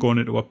rather than going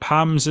into a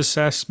PAMS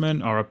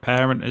assessment or a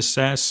parent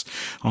assess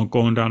or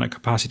going down a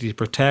capacity to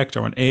protect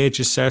or an age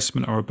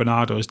assessment or a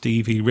Bernardo's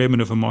DV,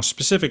 Raymond of the more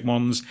specific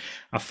ones,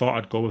 I thought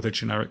I'd go with a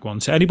generic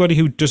one. So anybody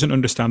who doesn't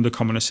understand the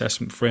Common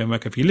Assessment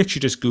Framework, if you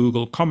literally just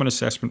Google Common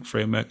Assessment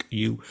Framework,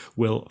 you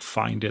will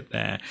find it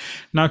there.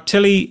 Now,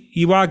 Tilly,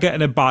 you are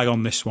getting a buy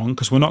on this one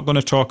because we're not going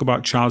to talk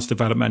about child's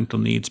developmental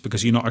needs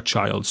because you're not a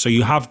child. So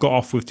you have got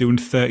off with doing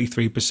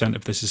 33%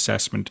 of this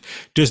assessment.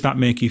 Does that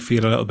make you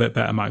feel a little bit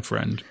better, my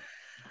friend?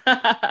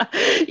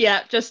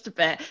 Yeah, just a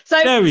bit.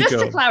 So just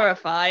to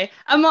clarify,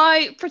 am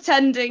I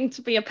pretending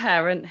to be a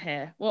parent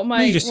here? What am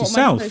I? You're just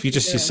yourself.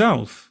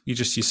 You're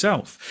just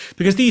yourself.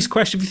 Because these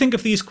questions, if you think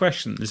of these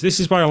questions, this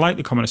is why I like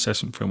the Common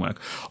Assessment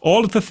Framework.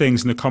 All of the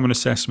things in the Common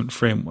Assessment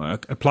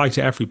Framework apply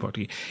to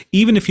everybody.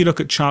 Even if you look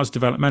at child's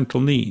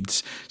developmental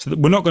needs, so that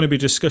we're not going to be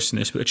discussing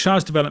this, but the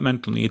child's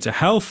developmental needs are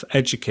health,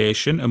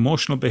 education,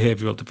 emotional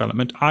behavioural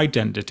development,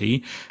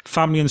 identity,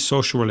 family and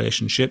social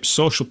relationships,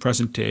 social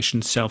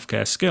presentation,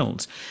 self-care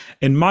skills.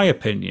 In my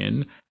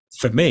opinion,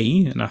 for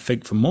me, and I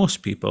think for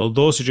most people,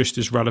 those are just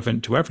as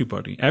relevant to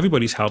everybody.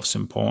 Everybody's health's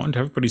important.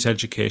 Everybody's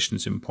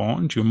education's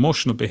important. Your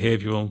emotional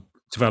behavioural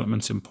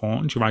development's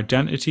important. Your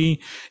identity,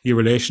 your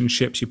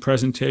relationships, your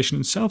presentation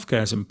and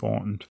self-care is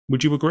important.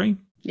 Would you agree?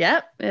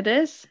 Yep, it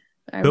is.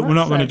 But we're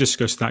not going to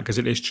discuss that because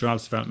it is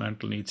child's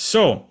developmental needs.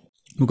 So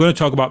we're going to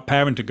talk about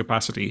parenting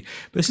capacity,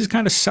 but this is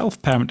kind of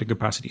self-parenting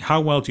capacity.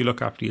 How well do you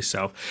look after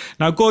yourself?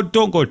 Now,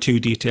 don't go too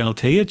detailed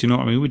here. Do you know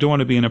what I mean? We don't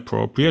want to be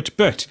inappropriate,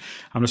 but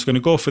I'm just going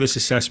to go for this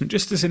assessment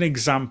just as an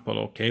example,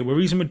 okay? The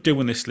reason we're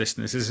doing this,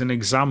 listeners, is an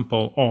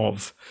example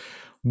of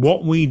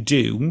what we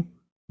do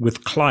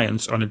with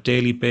clients on a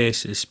daily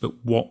basis, but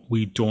what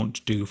we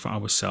don't do for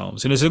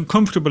ourselves. And as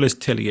uncomfortable as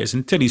Tilly is,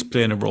 and Tilly's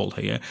playing a role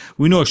here,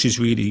 we know she's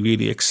really,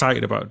 really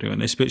excited about doing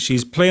this, but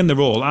she's playing the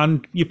role,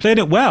 and you're playing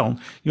it well.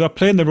 You are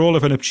playing the role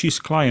of an obtuse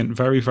client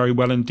very, very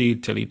well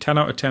indeed, Tilly. 10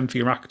 out of 10 for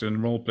your acting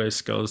and role play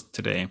skills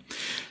today.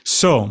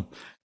 So,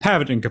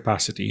 parenting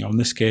capacity, or in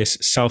this case,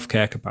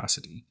 self-care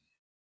capacity.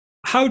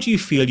 How do you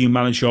feel you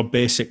manage your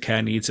basic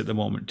care needs at the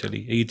moment,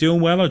 Tilly? Are you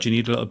doing well, or do you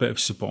need a little bit of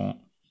support?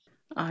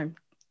 I'm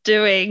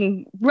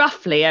doing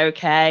roughly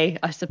okay,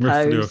 I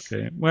suppose. Roughly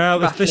okay.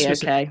 Well, if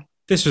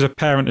this was a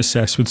parent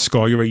assessment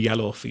score, you're a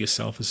yellow for your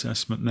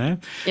self-assessment there.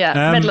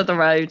 Yeah, middle of the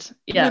road.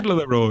 Yeah. Middle of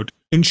the road.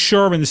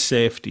 Insurance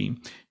safety.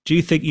 Do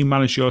you think you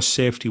manage your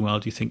safety well?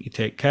 Do you think you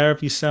take care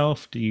of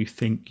yourself? Do you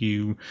think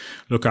you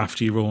look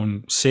after your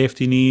own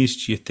safety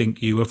needs? Do you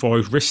think you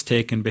avoid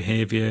risk-taking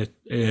behaviour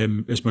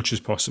as much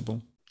as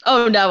possible?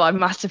 Oh, no, I'm a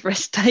massive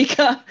risk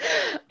taker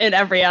in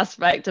every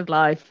aspect of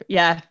life.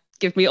 Yeah.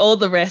 Give me all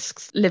the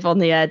risks. Live on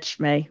the edge,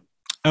 me.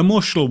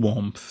 Emotional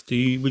warmth.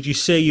 Would you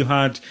say you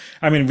had?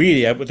 I mean,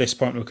 really, at this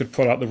point, we could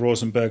pull out the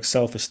Rosenberg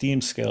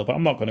self-esteem scale, but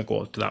I'm not going to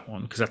go to that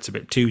one because that's a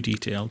bit too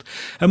detailed.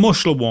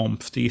 Emotional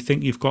warmth. Do you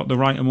think you've got the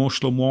right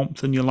emotional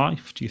warmth in your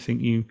life? Do you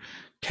think you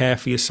care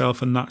for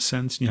yourself in that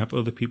sense, and you have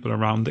other people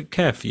around that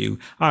care for you?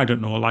 I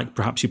don't know, like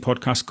perhaps your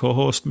podcast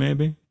co-host,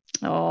 maybe.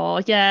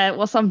 Oh yeah.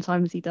 Well,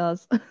 sometimes he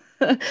does.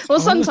 Well,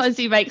 sometimes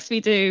he makes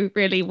me do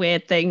really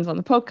weird things on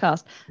the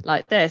podcast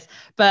like this.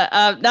 But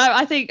no,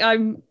 I think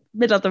I'm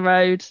middle of the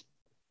road,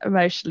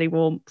 emotionally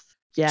warmth.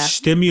 Yeah.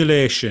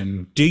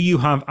 Stimulation. Do you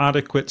have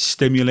adequate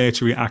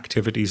stimulatory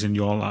activities in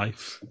your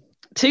life?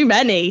 Too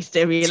many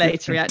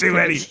stimulatory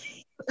activities.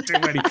 Too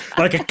many.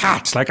 Like a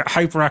cat, like a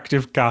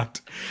hyperactive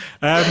cat.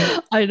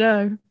 I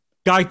know.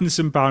 Guidance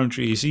and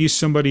boundaries. Are you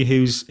somebody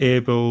who's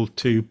able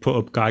to put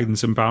up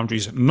guidance and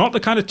boundaries? Not the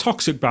kind of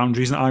toxic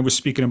boundaries that I was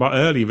speaking about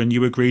earlier, and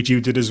you agreed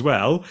you did as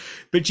well.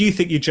 But do you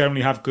think you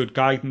generally have good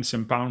guidance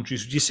and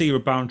boundaries? Would you say you're a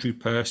boundary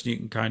person? You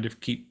can kind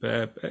of keep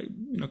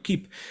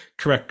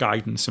correct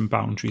guidance and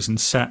boundaries and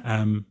set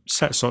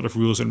sort of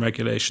rules and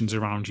regulations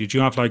around you. Do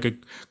you have like a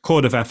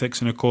code of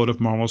ethics and a code of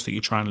morals that you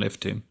try and live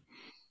to?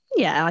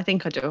 Yeah, I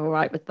think I do all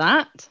right with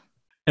that.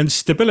 And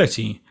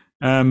stability.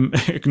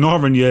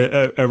 Ignoring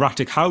your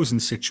erratic housing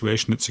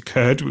situation that's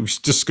occurred,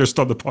 we've discussed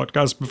on the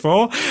podcast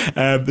before,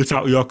 that's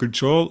out of your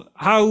control.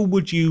 How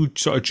would you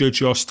sort of judge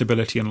your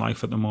stability in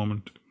life at the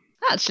moment?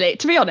 Actually,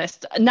 to be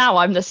honest, now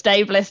I'm the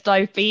stablest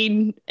I've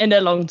been in a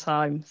long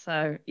time.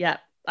 So yeah,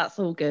 that's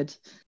all good.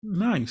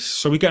 Nice.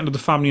 So we get into the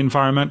family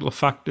environmental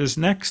factors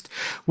next.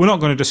 We're not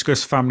going to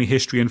discuss family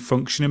history and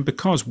functioning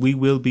because we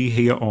will be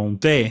here all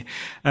day.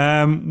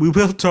 We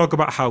will talk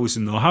about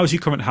housing though. How's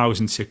your current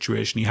housing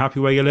situation? Are you happy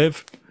where you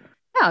live?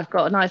 Yeah, I've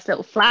got a nice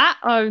little flat.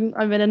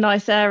 I'm in a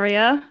nice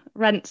area.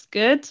 Rent's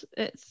good.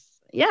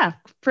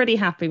 Pretty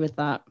happy with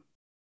that.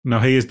 Now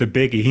here's the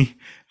biggie.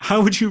 How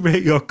would you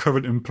rate your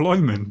current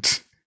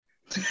employment?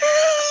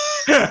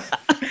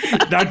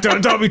 Now,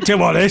 don't be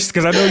too honest,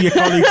 because I know your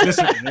colleagues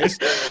listen to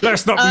this.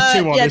 Let's not be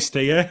too honest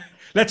here.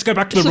 Let's go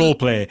back to the role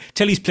play.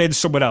 Tilly's played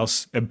someone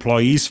else,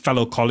 employees,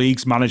 fellow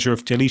colleagues, manager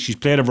of Tilly. She's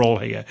played a role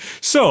here.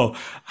 So,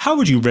 how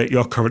would you rate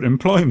your current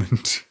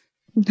employment?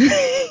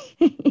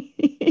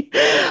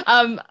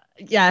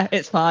 Yeah,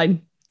 it's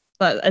fine.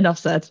 But enough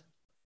said.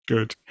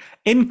 Good.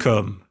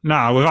 Income.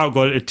 Now, without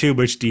going into too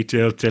much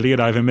detail, Tilly,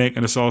 and either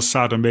making us all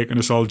sad or making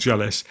us all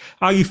jealous,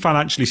 are you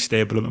financially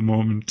stable at the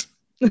moment?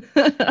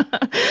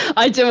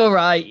 I do all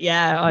right,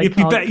 yeah.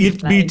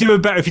 You'd be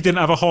doing better if you didn't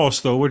have a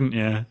horse, though, wouldn't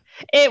you?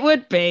 It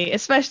would be,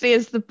 especially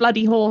as the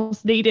bloody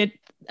horse needed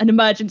an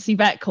emergency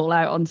vet call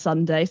out on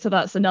Sunday. So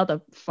that's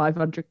another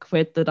 500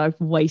 quid that I've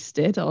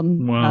wasted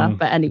on. Wow.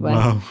 But anyway,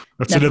 wow.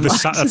 That's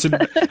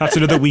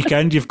another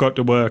weekend you've got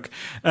to work.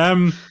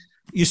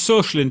 Your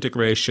social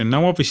integration.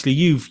 Now, obviously,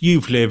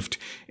 you've lived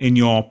in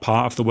your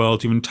part of the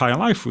world your entire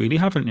life, really,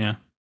 haven't you?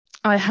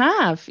 I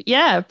have,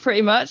 yeah,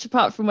 pretty much.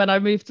 Apart from when I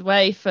moved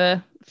away for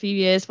a few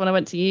years when I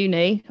went to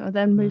uni, I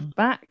then moved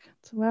back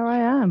to where I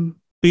am.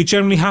 Are you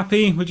generally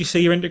happy? Would you say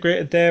you're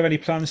integrated there? Any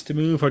plans to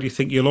move, or do you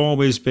think you'll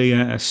always be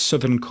a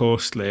southern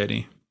coast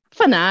lady?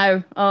 For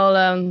now,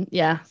 I'll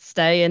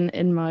stay in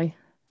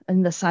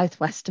the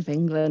southwest of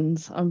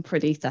England. I'm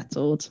pretty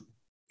settled.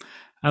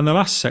 And the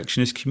last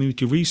section is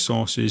community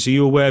resources. Are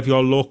you aware of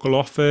your local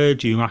offer?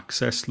 Do you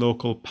access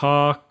local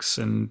parks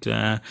and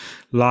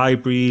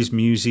libraries,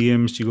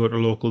 museums? Do you go to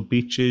local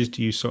beaches?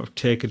 Do you sort of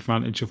take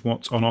advantage of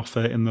what's on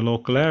offer in the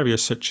local area,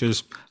 such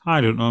as, I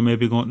don't know,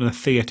 maybe going to the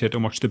theatre to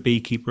watch The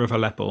Beekeeper of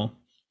Aleppo?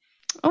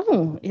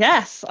 Oh,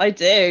 yes, I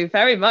do.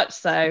 Very much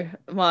so.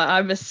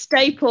 I'm a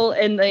staple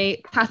in the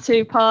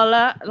tattoo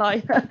parlour.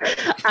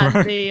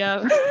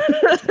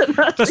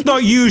 That's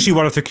not usually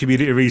one of the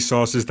community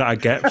resources that I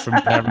get from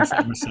parents that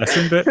I'm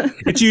assessing, but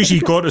it's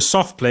usually go to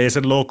soft plays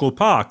and local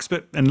parks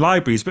and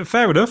libraries. But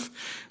fair enough.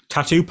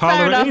 Tattoo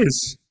parlour it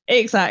is.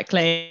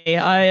 Exactly.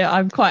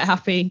 I'm quite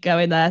happy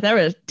going there. They're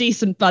a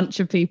decent bunch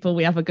of people.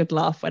 We have a good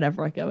laugh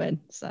whenever I go in.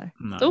 So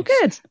nice. It's all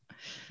good.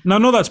 Now, I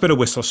know that's been a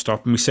whistle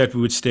stop, and we said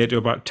we would stay to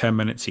about 10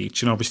 minutes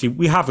each. And obviously,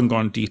 we haven't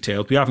gone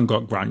detailed. We haven't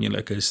got granular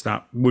because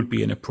that would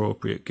be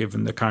inappropriate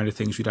given the kind of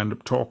things we'd end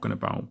up talking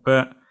about.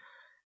 But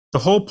the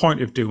whole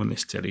point of doing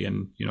this, Tilly,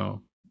 and,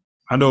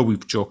 I know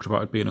we've joked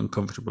about it being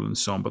uncomfortable and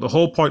so on, but the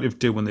whole point of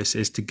doing this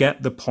is to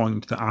get the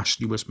point that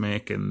Ashley was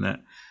making,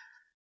 that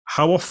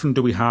how often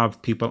do we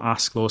have people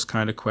ask those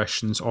kind of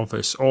questions of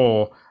us,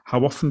 or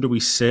how often do we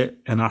sit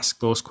and ask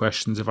those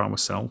questions of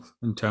ourselves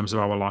in terms of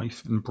our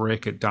life and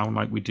break it down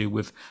like we do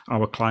with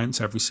our clients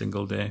every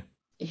single day?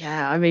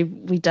 Yeah, I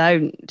mean, we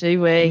don't,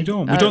 do we? We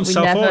don't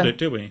self-audit,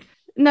 do we?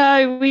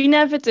 No, we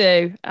never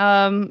do.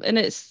 And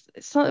it's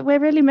we're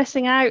really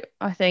missing out,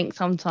 I think,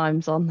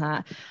 sometimes on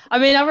that. I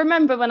mean, I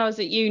remember when I was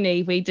at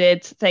uni, we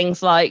did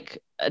things like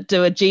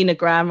do a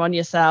genogram on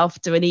yourself,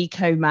 do an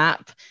eco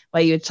map,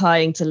 where you're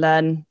trying to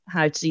learn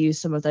how to use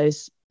some of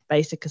those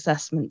basic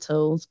assessment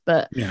tools.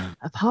 But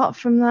apart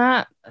from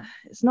that,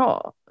 it's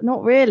not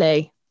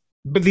really.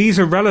 But these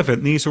are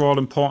relevant. These are all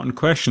important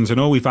questions. I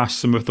know we've asked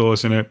some of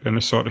those in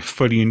a sort of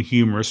funny and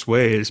humorous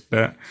ways,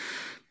 but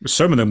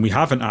some of them we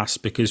haven't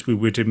asked because we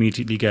would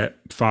immediately get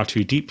far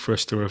too deep for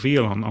us to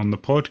reveal on the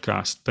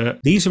podcast.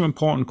 But these are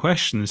important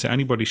questions that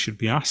anybody should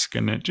be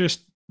asking. It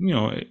just,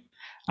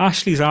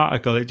 Ashley's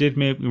article, it did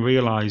make me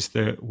realize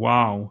that,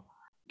 wow,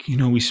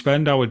 we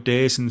spend our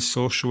days in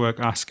social work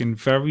asking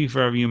very,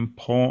 very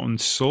important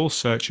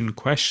soul-searching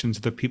questions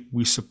of the people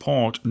we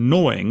support,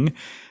 knowing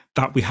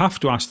that we have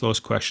to ask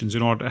those questions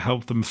in order to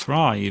help them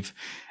thrive.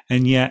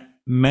 And yet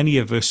many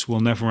of us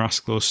will never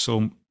ask those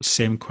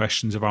same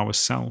questions of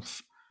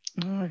ourselves.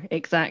 Oh,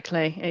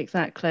 exactly.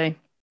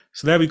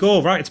 So there we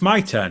go. Right, it's my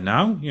turn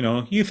now.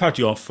 You've had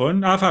your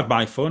fun. I've had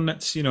my fun.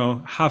 Let's,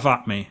 have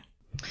at me.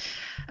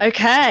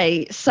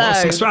 Okay, so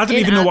I don't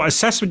even know what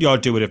assessment you're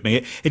doing of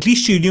me. At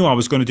least you knew I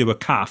was going to do a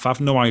CAF.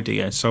 I've no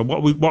idea. So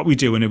what we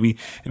doing? Are we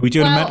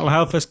doing a mental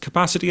health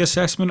capacity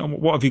assessment, or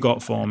what have you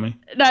got for me?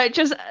 No,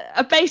 just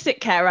a basic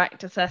Care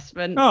Act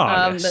assessment.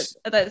 Yes.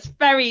 That's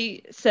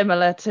very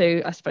similar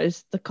to, I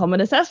suppose, the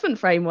common assessment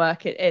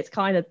framework. It's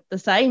kind of the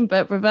same,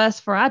 but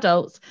reversed for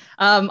adults.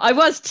 I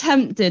was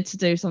tempted to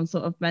do some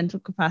sort of mental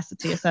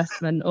capacity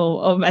assessment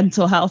or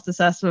mental health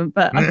assessment,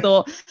 but I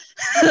thought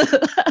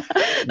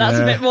that's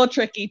a bit more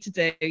tricky to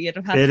do. You'd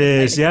have had it to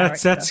is. Yeah,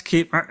 let's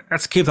keep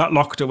that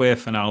locked away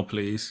for now,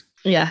 please.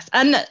 Yes,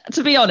 and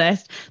to be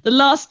honest, the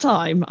last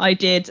time I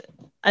did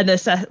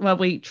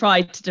we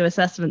tried to do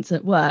assessments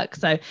at work.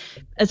 So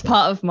as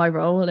part of my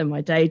role in my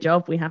day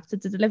job, we have to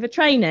deliver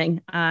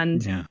training,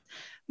 and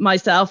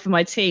myself and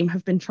my team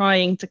have been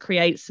trying to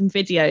create some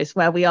videos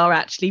where we are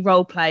actually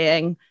role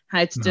playing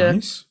how to do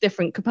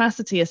different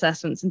capacity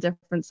assessments in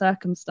different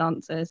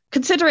circumstances.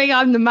 Considering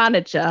I'm the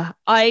manager,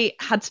 I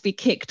had to be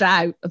kicked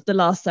out of the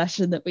last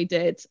session that we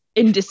did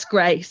in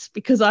disgrace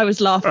because I was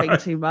laughing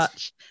too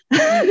much.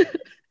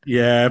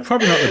 Yeah,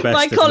 probably not the best.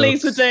 My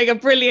colleagues were doing a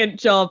brilliant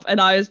job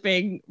and I was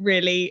being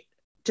really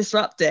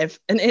disruptive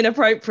and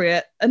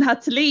inappropriate and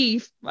had to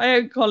leave. My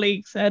own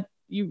colleague said,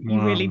 you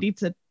really need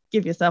to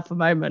give yourself a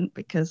moment,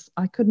 because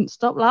I couldn't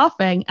stop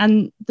laughing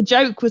and the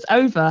joke was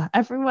over.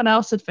 Everyone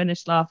else had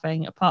finished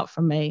laughing apart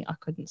from me. I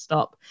couldn't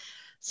stop.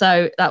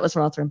 So that was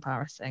rather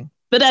embarrassing.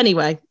 But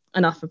anyway,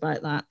 enough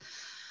about that.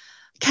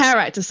 Care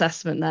Act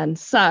assessment then.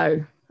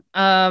 So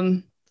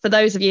for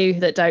those of you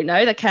that don't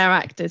know, the Care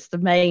Act is the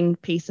main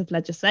piece of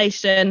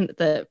legislation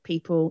that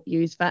people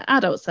use for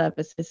adult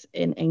services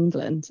in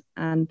England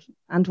and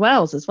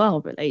Wales as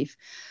well, I believe.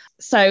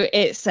 So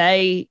it's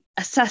a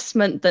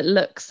assessment that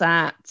looks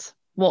at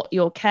what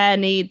your care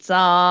needs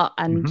are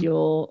and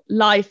your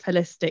life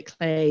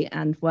holistically,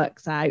 and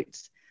works out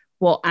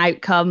what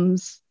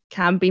outcomes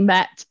can be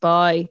met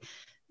by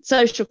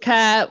social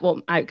care,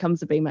 what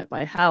outcomes are being met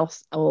by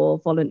health or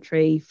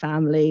voluntary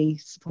family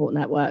support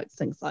networks,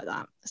 things like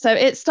that. So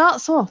it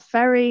starts off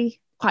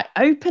quite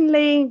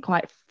openly,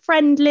 quite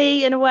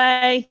friendly in a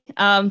way.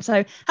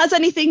 So has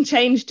anything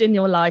changed in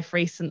your life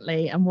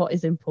recently, and what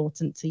is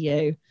important to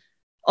you?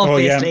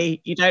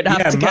 Obviously, you don't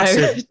have to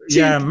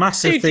go.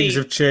 Massive things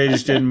have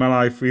changed in my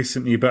life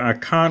recently, but I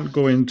can't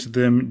go into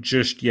them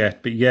just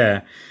yet. But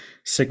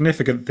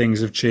significant things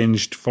have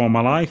changed for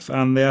my life,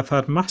 and they have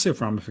had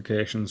massive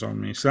ramifications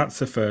on me. So that's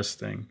the first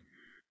thing.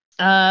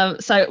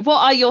 So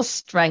what are your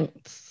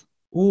strengths?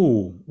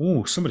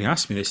 Oh, somebody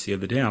asked me this the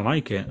other day. I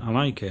like it.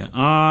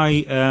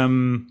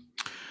 I'm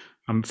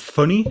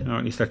funny, or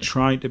at least I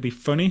try to be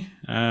funny.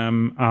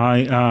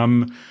 I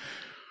am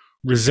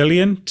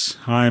resilient.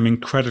 I am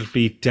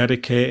incredibly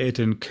dedicated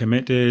and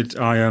committed.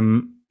 I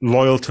am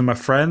loyal to my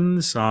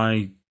friends.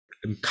 I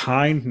am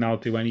kind, and I'll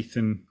do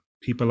anything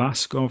people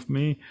ask of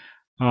me.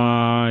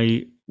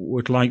 I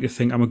would like to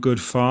think I'm a good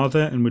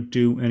father and would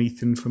do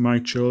anything for my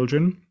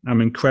children.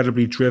 I'm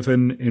incredibly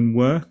driven in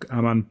work.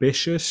 I'm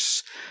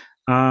ambitious,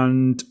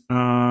 and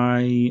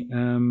I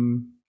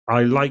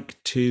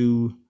like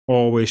to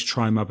always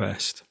try my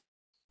best.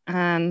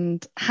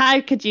 And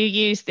how could you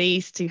use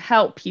these to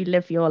help you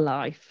live your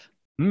life?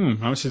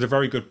 This is a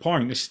very good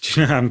point.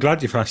 I'm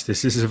glad you've asked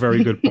this. This is a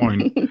very good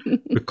point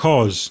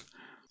because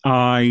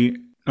I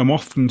am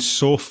often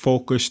so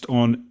focused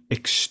on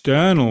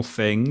external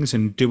things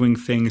and doing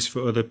things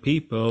for other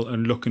people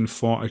and looking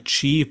for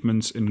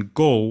achievements and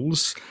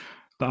goals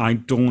that I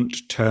don't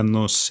turn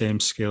those same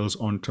skills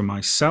onto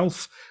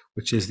myself,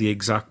 which is the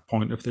exact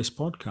point of this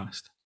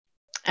podcast.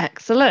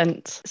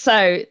 Excellent.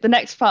 So the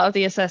next part of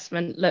the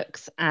assessment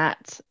looks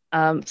at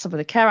some of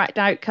the Care Act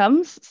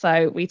outcomes.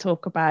 So we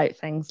talk about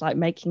things like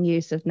making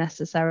use of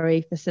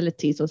necessary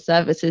facilities or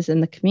services in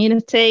the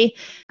community,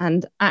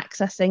 and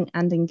accessing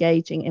and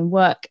engaging in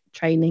work,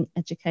 training,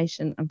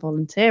 education and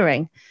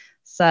volunteering.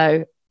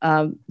 So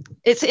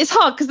it's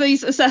hard because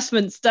these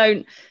assessments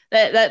they're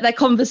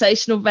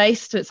conversational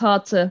based, so it's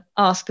hard to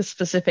ask a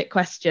specific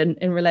question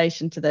in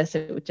relation to this.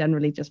 It would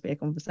generally just be a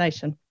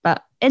conversation.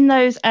 But in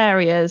those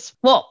areas,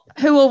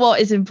 who or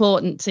what is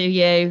important to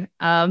you?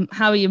 How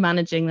are you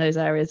managing those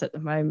areas at the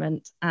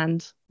moment,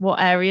 and what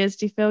areas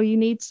do you feel you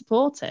need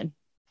support in?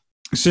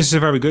 So this is a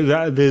very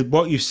good.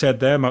 What you've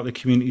said there about the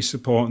community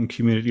support and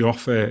community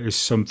offer is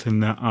something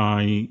that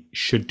I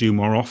should do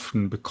more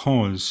often,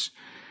 because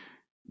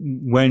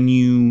when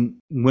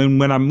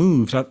I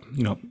moved,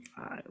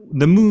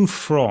 the move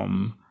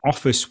from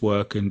office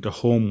working to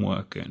home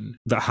working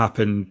that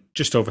happened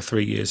just over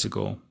 3 years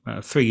ago,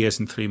 3 years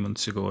and 3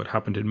 months ago. It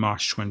happened in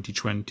March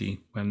 2020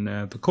 when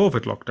the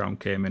COVID lockdown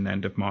came in,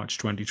 end of March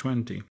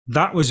 2020.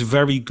 That was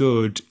very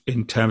good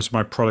in terms of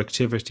my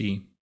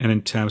productivity and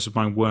in terms of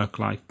my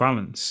work-life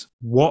balance.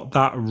 What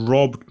that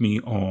robbed me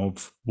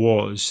of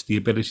was the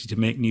ability to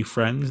make new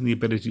friends and the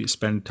ability to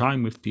spend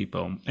time with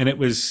people. And it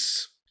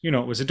was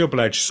a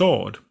double-edged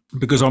sword,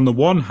 because on the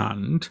one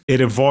hand,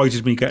 it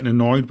avoided me getting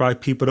annoyed by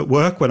people at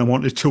work when I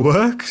wanted to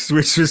work,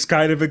 which was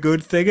kind of a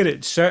good thing. And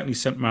it certainly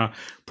sent my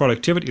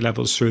productivity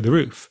levels through the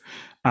roof.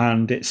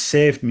 And it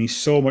saved me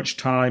so much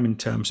time in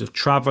terms of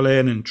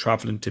traveling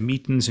to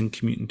meetings and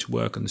commuting to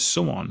work and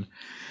so on.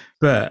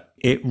 But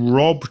it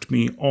robbed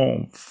me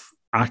of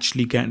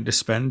actually getting to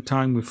spend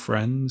time with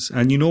friends.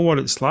 And you know what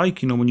it's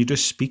like, when you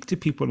just speak to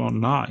people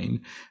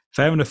online,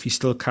 fair enough, you're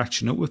still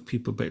catching up with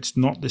people, but it's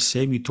not the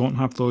same. You don't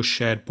have those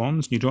shared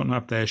bonds, and you don't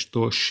have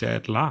those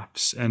shared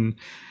laughs. And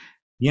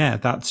yeah,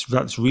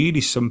 that's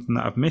really something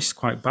that I've missed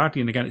quite badly.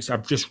 And again,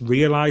 I've just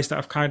realized that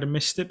I've kind of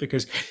missed it,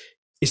 because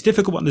it's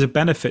difficult when there's a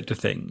benefit to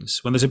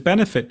things. When there's a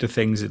benefit to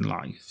things in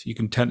life, you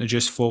can tend to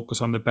just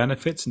focus on the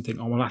benefits and think,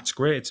 oh, well, that's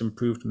great, it's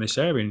improved in this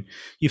area. And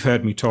you've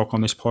heard me talk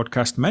on this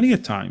podcast many a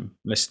time,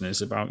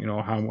 listeners, about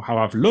how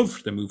I've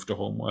loved the move to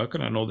home work.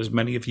 And I know there's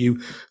many of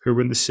you who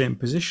are in the same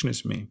position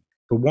as me.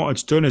 But what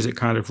it's done is it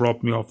kind of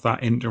robbed me of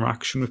that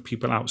interaction with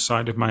people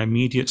outside of my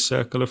immediate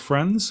circle of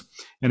friends.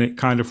 And it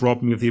kind of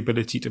robbed me of the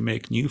ability to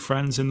make new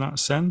friends in that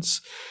sense.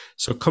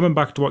 So coming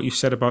back to what you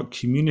said about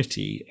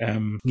community,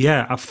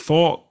 I've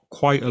thought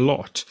quite a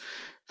lot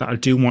that I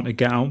do want to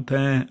get out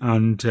there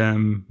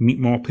and meet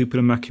more people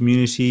in my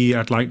community.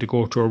 I'd like to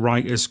go to a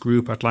writers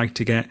group. I'd like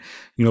to get,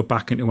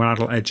 back into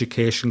adult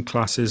education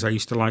classes. I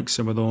used to like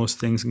some of those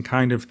things, and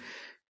kind of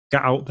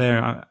get out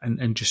there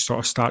and just sort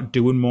of start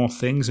doing more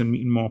things and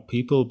meeting more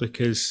people.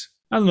 Because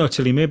I don't know,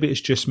 Tilly, maybe it's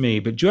just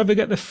me, but do you ever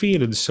get the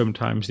feeling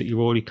sometimes that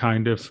you're already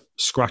kind of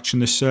scratching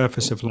the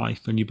surface of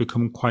life and you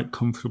become quite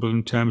comfortable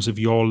in terms of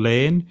your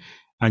lane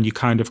and you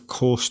kind of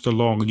coast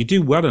along and you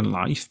do well in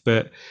life,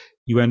 but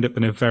you end up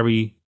in a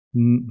very,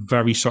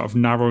 very sort of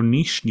narrow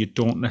niche and you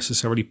don't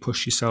necessarily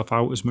push yourself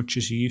out as much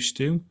as you used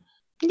to?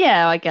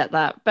 Yeah, I get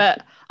that.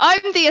 But I'm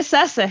the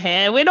assessor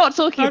here. We're not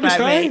talking about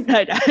me.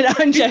 No,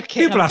 I'm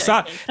joking. People ask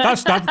that.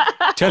 That's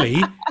that,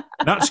 Tilly.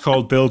 That's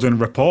called building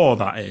rapport,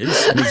 that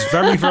is. And it's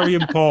very, very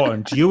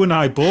important. You and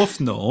I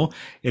both know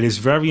it is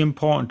very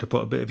important to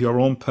put a bit of your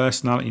own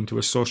personality into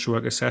a social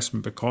work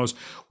assessment, because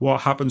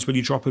what happens when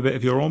you drop a bit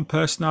of your own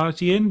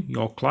personality in,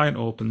 your client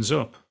opens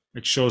up.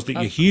 It shows that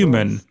you're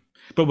human.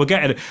 But we're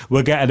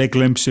getting a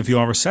glimpse of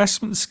your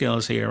assessment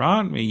skills here,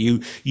 aren't we?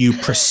 You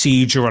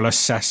procedural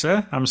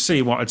assessor. I'm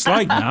seeing what it's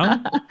like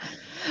now.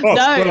 Oh,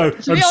 no, well,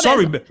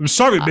 I'm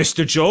sorry,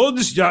 Mr.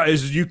 Jones.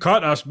 You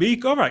can't ask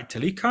me. All right,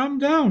 Tilly, calm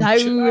down. No,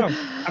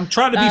 I'm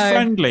trying to be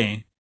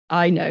friendly.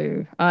 I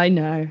know.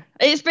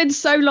 It's been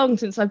so long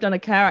since I've done a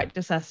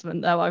character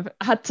assessment, though.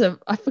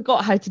 I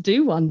forgot how to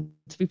do one,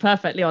 to be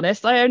perfectly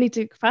honest. I only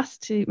do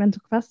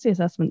mental capacity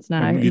assessments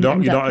now. You're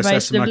not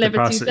assessing my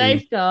capacity.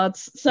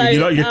 Safeguards. So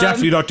you're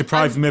definitely not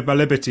depriving me of my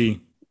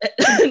liberty.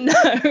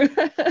 No.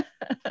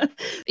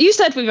 You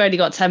said we've only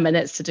got 10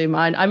 minutes to do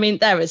mine. I mean,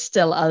 there is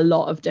still a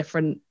lot of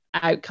different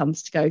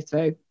outcomes to go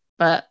through.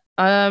 But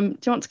do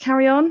you want to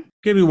carry on?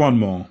 Give me one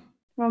more.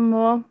 One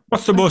more.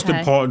 What's the most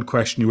important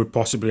question you would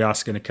possibly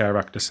ask in a care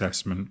act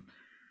assessment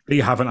that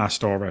you haven't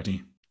asked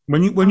already?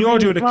 When you're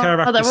doing a care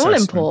act assessment. They're all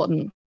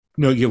important.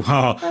 No, you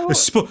are.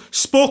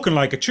 Spoken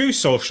like a true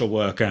social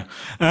worker.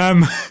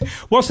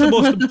 What's the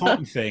most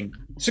important thing?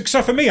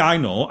 So for me, I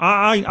know.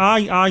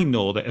 I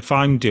know that if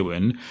I'm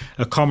doing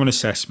a common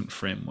assessment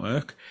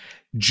framework,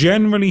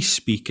 generally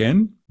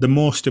speaking, the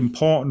most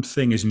important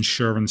thing is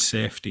ensuring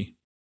safety.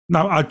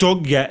 Now,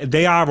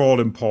 they are all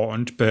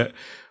important, but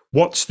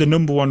what's the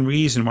number one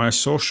reason why a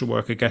social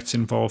worker gets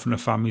involved in a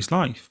family's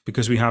life?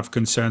 Because we have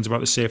concerns about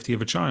the safety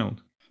of a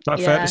child. Is that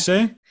fair to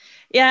say?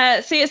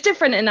 Yeah, see, it's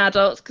different in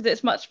adults because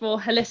it's much more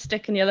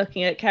holistic and you're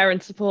looking at care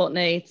and support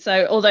needs.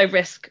 So although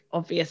risk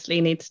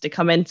obviously needs to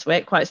come into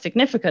it quite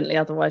significantly,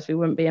 otherwise we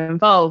wouldn't be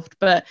involved.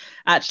 But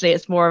actually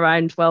it's more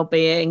around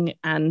well-being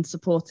and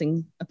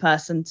supporting a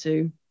person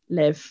to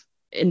live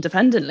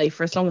independently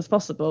for as long as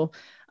possible.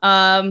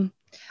 I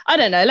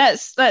don't know,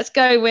 let's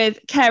go with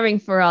caring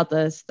for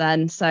others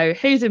then. So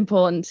who's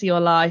important to your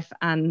life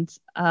and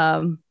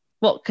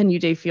what can you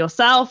do for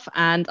yourself?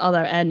 And are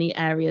there any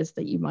areas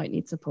that you might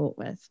need support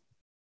with?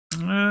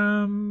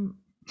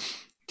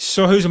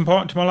 So who's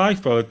important to my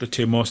life? Well, the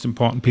two most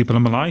important people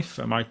in my life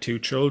are my two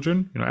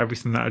children.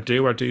 Everything that I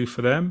do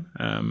for them.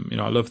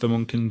 I love them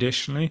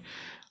unconditionally.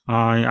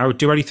 I would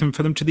do anything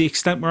for them to the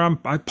extent where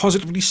I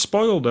positively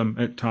spoil them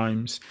at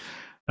times.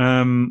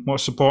 What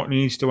support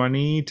needs do I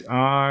need?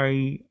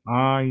 I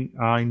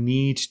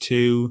need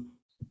to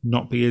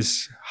not be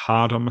as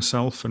hard on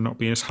myself and not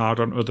be as hard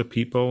on other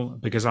people,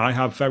 because I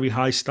have very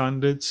high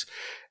standards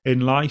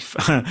in life.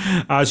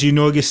 As you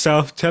know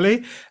yourself,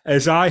 Tilly,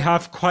 as I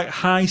have quite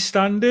high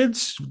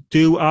standards,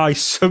 do I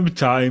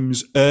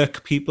sometimes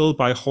irk people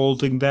by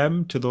holding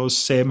them to those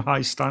same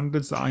high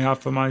standards that I have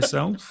for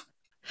myself?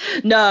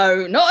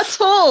 No, not at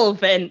all,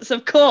 Vince.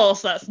 Of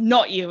course, that's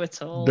not you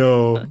at all.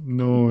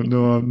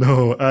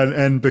 No.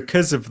 And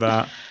because of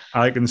that,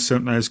 I can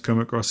sometimes come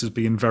across as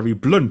being very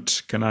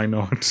blunt, can I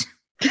not?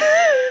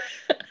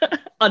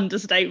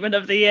 Understatement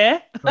of the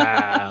year.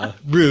 Wow,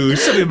 rude.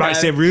 Some people might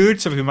say rude.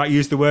 Some people might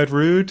use the word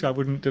rude. I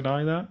wouldn't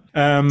deny that.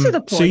 To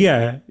the point. So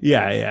yeah.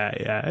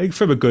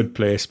 From a good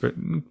place, but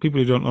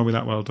people who don't know me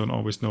that well don't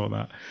always know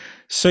that.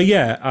 So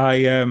yeah,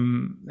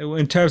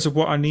 in terms of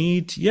what I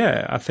need,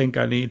 I think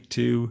I need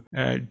to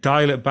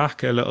dial it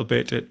back a little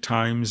bit at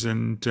times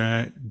and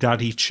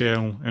daddy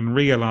chill and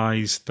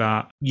realize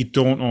that you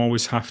don't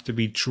always have to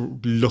be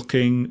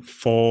looking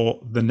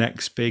for the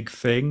next big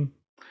thing.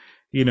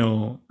 You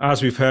know,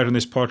 as we've heard on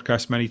this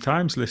podcast many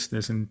times,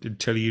 listeners, and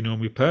until you know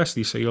me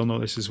personally, so you'll know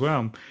this as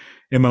well.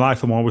 In my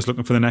life, I'm always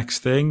looking for the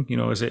next thing. You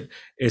know, is it,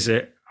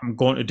 I'm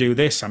going to do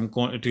this, I'm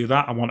going to do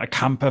that, I want a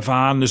camper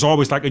van. There's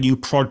always like a new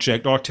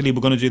project. Oh, Tilly,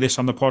 we're going to do this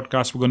on the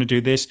podcast, we're going to do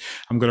this,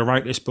 I'm going to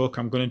write this book,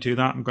 I'm going to do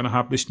that, I'm going to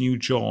have this new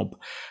job.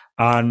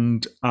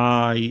 And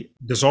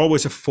there's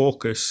always a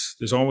focus.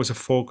 There's always a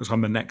focus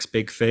on the next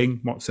big thing.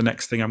 What's the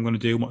next thing I'm going to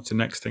do? What's the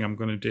next thing I'm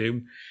going to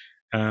do?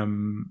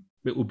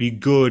 It would be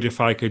good if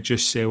I could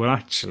just say, well,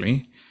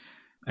 actually,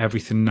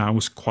 everything now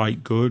is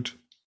quite good,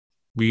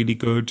 really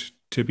good,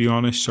 to be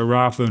honest. So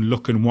rather than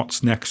looking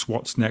what's next,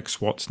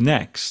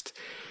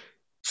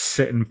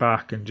 sitting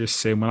back and just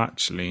saying, well,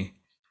 actually,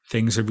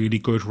 things are really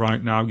good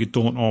right now. You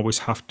don't always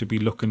have to be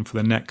looking for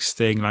the next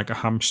thing like a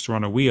hamster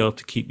on a wheel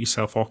to keep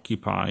yourself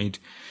occupied.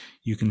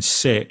 You can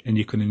sit and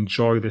you can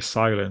enjoy the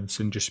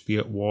silence and just be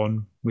at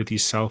one with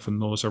yourself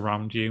and those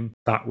around you.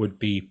 That would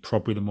be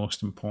probably the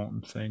most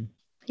important thing.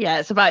 Yeah,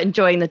 it's about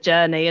enjoying the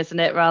journey, isn't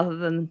it, rather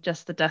than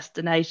just the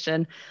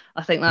destination.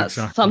 I think that's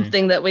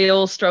something that we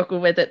all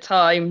struggle with at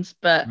times,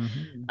 but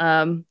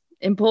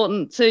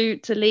important to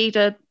lead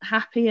a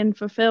happy and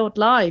fulfilled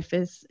life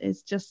is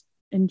just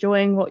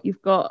enjoying what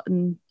you've got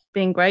and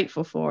being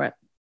grateful for it.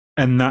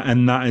 And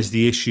that is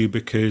the issue,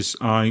 because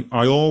I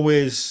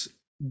always,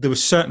 there were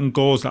certain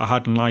goals that I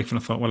had in life and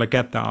I thought, well, I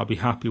get that, I'll be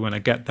happy. When I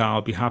get that,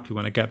 I'll be happy.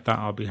 When I get that,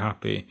 I'll be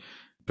happy.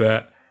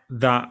 But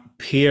that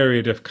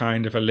period of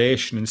kind of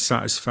elation and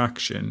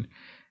satisfaction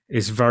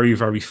is very,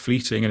 very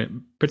fleeting, and it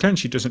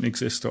potentially doesn't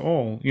exist at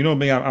all. You know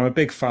me, I'm a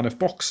big fan of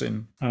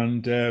boxing,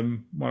 and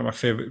one of my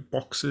favorite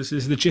boxers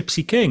is the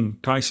Gypsy King,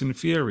 Tyson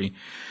Fury.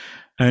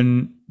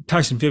 And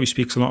Tyson Fury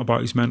speaks a lot about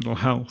his mental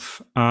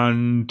health,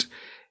 and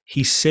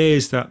he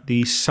says that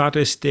the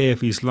saddest day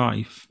of his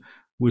life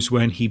was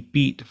when he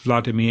beat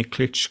Vladimir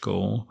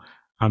Klitschko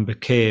and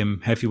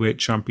became heavyweight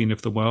champion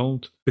of the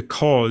world,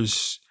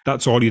 because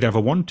that's all he'd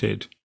ever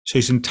wanted. So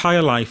his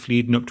entire life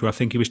leading up to, I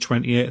think he was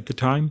 28 at the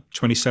time,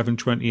 27,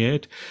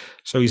 28.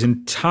 So his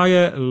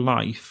entire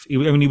life, he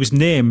was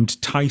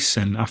named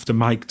Tyson after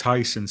Mike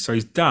Tyson. So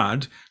his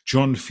dad,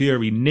 John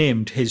Fury,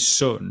 named his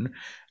son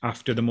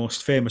after the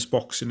most famous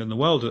boxer in the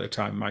world at the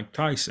time, Mike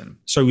Tyson.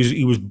 So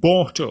he was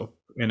brought up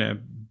in a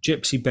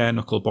gypsy bare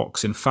knuckle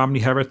boxing family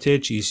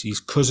heritage.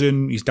 His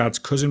dad's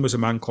cousin was a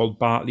man called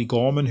Bartley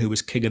Gorman, who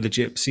was king of the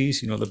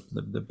gypsies, you know,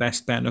 the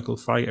best bare knuckle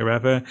fighter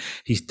ever.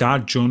 His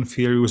dad, John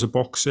Fury, was a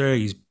boxer.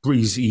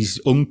 His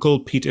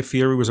uncle, Peter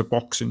Fury, was a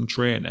boxing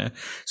trainer.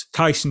 So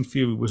Tyson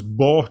Fury was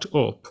brought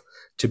up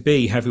to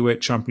be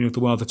heavyweight champion of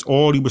the world. That's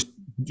all he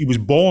was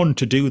born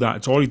to do that.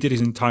 It's all he did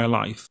his entire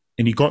life.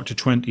 And he got to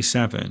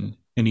 27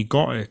 and he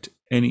got it.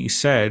 And he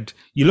said,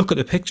 you look at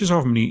the pictures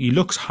of him, and he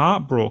looks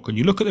heartbroken.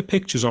 You look at the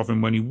pictures of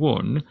him when he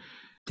won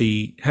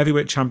the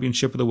heavyweight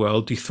championship of the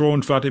world,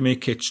 dethroned Vladimir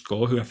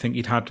Klitschko, who I think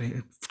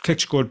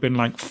Klitschko had been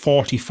like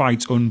 40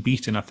 fights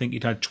unbeaten. I think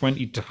he'd had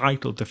 20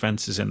 title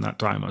defenses in that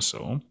time or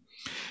so.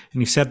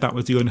 And he said that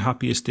was the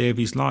unhappiest day of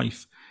his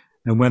life.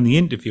 And when the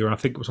interviewer, I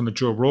think it was on the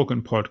Joe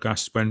Rogan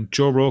podcast, when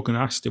Joe Rogan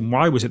asked him,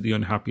 why was it the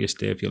unhappiest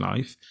day of your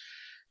life?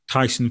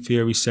 Tyson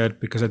Fury said,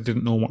 because I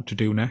didn't know what to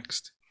do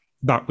next.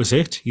 That was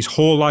it. His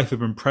whole life had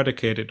been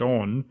predicated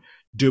on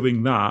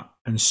doing that.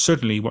 And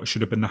suddenly what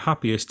should have been the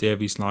happiest day of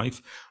his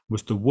life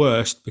was the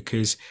worst,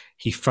 because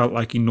he felt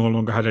like he no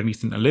longer had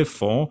anything to live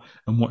for.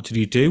 And what did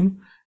he do?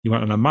 He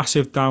went on a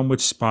massive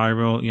downward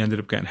spiral. He ended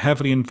up getting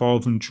heavily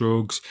involved in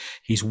drugs.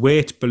 His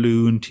weight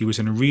ballooned. He was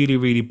in a really,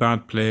 really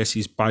bad place.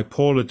 His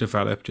bipolar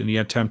developed, and he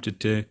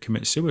attempted to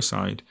commit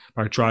suicide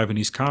by driving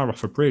his car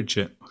off a bridge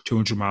at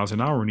 200 miles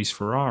an hour in his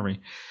Ferrari.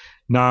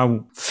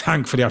 Now,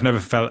 thankfully, I've never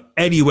felt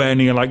anywhere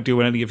near like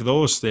doing any of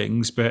those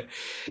things, but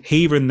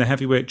hearing the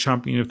heavyweight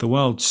champion of the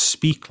world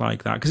speak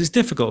like that, because it's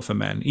difficult for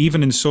men,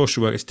 even in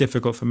social work, it's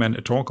difficult for men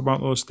to talk about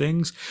those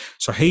things.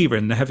 So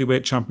hearing the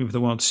heavyweight champion of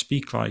the world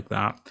speak like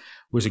that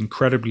was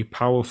incredibly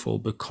powerful,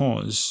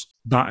 because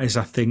that is,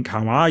 I think,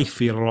 how I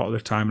feel a lot of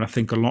the time. And I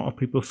think a lot of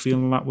people feel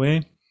in that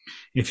way.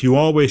 If you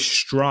always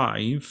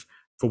strive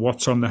for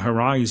what's on the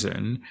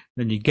horizon.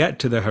 Then you get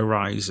to the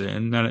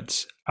horizon, then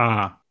it's,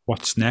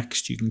 what's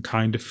next? You can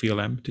kind of feel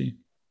empty.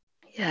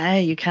 Yeah,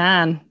 you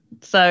can.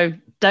 So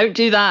don't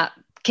do that.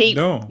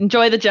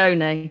 Enjoy the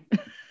journey.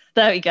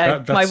 There we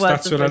go. My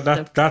words of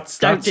wisdom.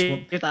 Don't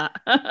do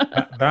that.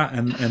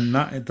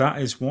 that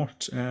is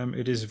what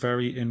it is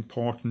very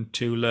important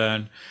to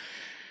learn.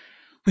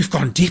 We've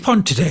gone deep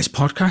on today's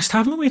podcast,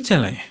 haven't we,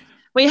 Tilly?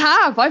 We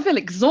have. I feel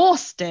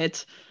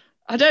exhausted.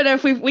 I don't know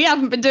if we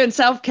haven't been doing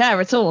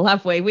self-care at all,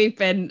 have we? We've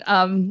been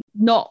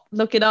not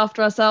looking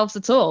after ourselves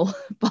at all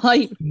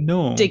by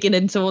digging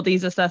into all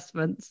these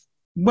assessments.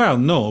 Well,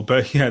 no,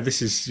 but yeah,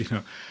 this is,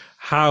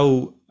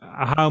 how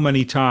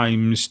many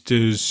times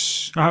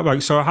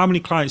how many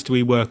clients do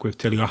we work with,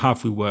 Tilly, or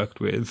have we worked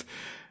with,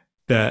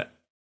 that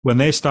when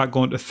they start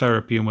going to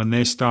therapy and when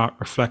they start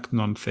reflecting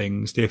on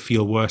things, they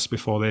feel worse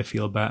before they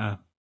feel better?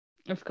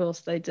 Of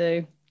course they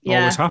do.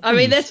 Yeah. I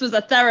mean, this was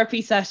a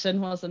therapy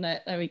session, wasn't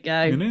it? There we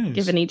go. It is.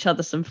 Giving each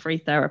other some free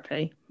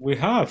therapy. We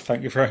have.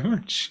 Thank you very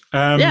much.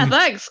 Yeah,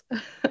 thanks.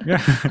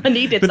 Yeah. I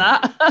needed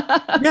that.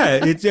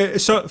 Yeah.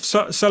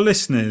 So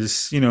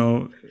listeners,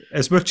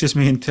 as much as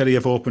me and Tilly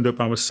have opened up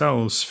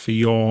ourselves for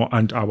your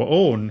and our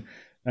own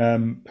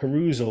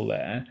perusal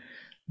there,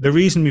 the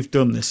reason we've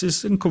done this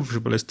is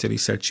uncomfortable as Tilly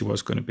said she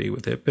was going to be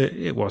with it, but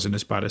it wasn't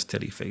as bad as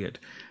Tilly figured.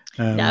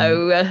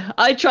 No,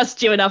 I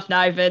trust you enough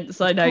now, Vince.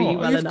 I know you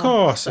well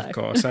enough. Of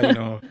course. I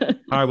know.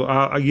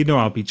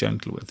 I'll be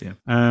gentle with you.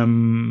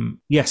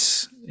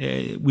 Yes,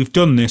 we've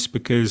done this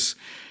because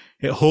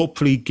it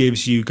hopefully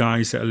gives you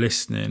guys that are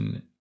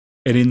listening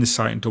an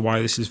insight into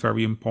why this is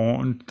very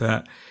important.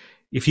 That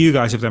if you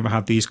guys have ever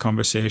had these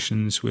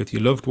conversations with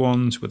your loved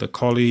ones, with a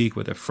colleague,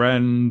 with a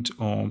friend,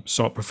 or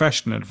sought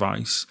professional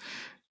advice,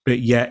 but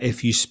yet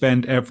if you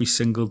spend every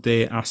single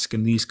day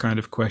asking these kind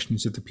of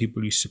questions of the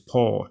people you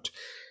support,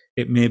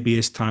 it maybe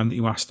is time that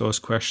you ask those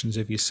questions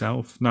of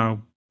yourself.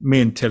 Now,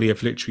 me and Tilly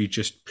have literally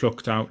just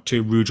plucked out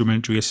 2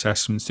 rudimentary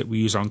assessments that we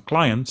use on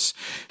clients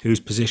whose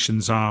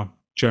positions are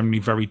generally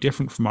very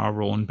different from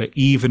our own. But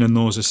even in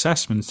those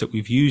assessments that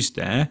we've used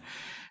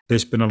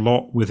there's been a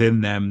lot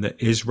within them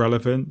that is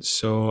relevant.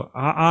 So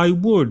I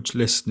would,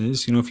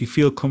 listeners, if you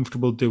feel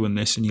comfortable doing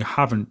this and you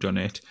haven't done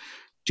it,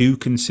 do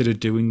consider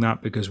doing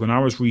that, because when I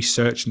was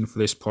researching for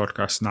this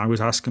podcast and I was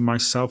asking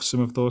myself some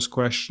of those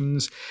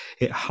questions,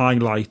 it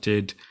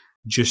highlighted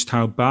just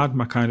how bad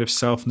my kind of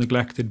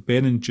self-neglect had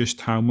been, and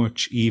just how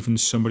much even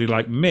somebody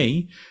like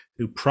me,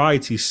 who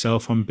prides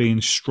himself on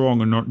being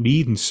strong and not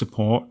needing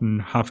support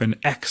and having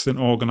excellent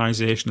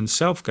organization and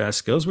self-care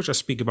skills, which I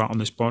speak about on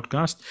this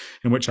podcast,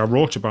 in which I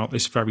wrote about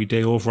this very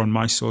day over on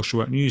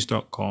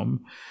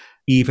mysocialworknews.com,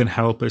 even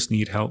helpers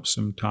need help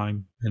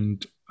sometime.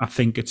 And I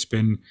think it's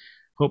been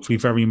hopefully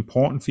very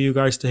important for you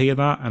guys to hear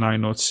that. And I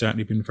know it's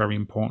certainly been very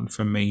important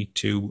for me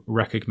to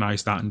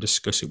recognize that and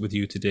discuss it with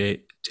you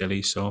today,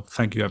 Tilly. So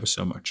thank you ever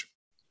so much.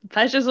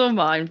 Pleasure's all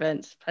mine,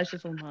 Vince.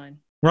 Pleasure's all mine.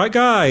 Right,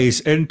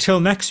 guys, until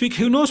next week,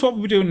 who knows what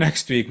we'll be doing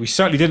next week? We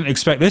certainly didn't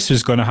expect this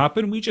was going to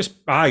happen. I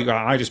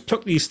just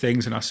took these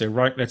things and I said,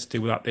 right, let's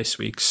do that this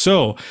week.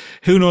 So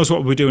who knows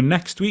what we're doing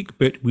next week,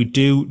 but we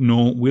do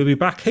know we'll be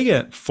back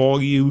here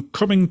for you,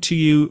 coming to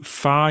you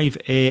 5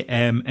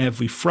 a.m.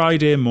 every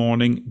Friday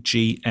morning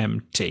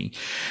GMT.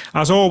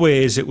 As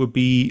always, it would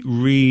be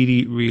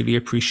really, really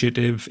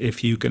appreciative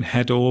if you can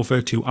head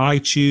over to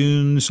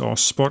iTunes or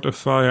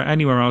Spotify or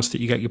anywhere else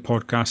that you get your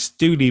podcasts.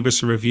 Do leave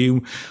us a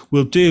review.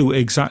 We'll do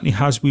exactly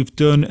as we've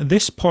done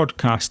this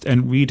podcast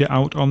and read it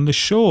out on the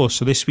show.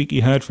 So this week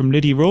you heard from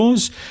Liddy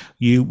Rose.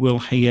 You will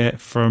hear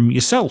from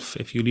yourself.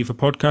 If you leave a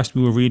podcast,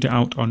 we will read it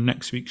out on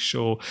next week's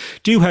show.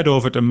 Do head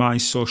over to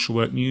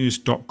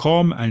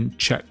mysocialworknews.com and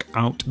check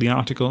out the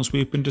articles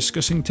we've been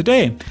discussing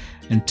today.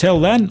 Until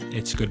then,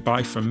 it's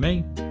goodbye from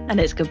me. And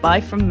it's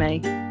goodbye from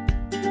me.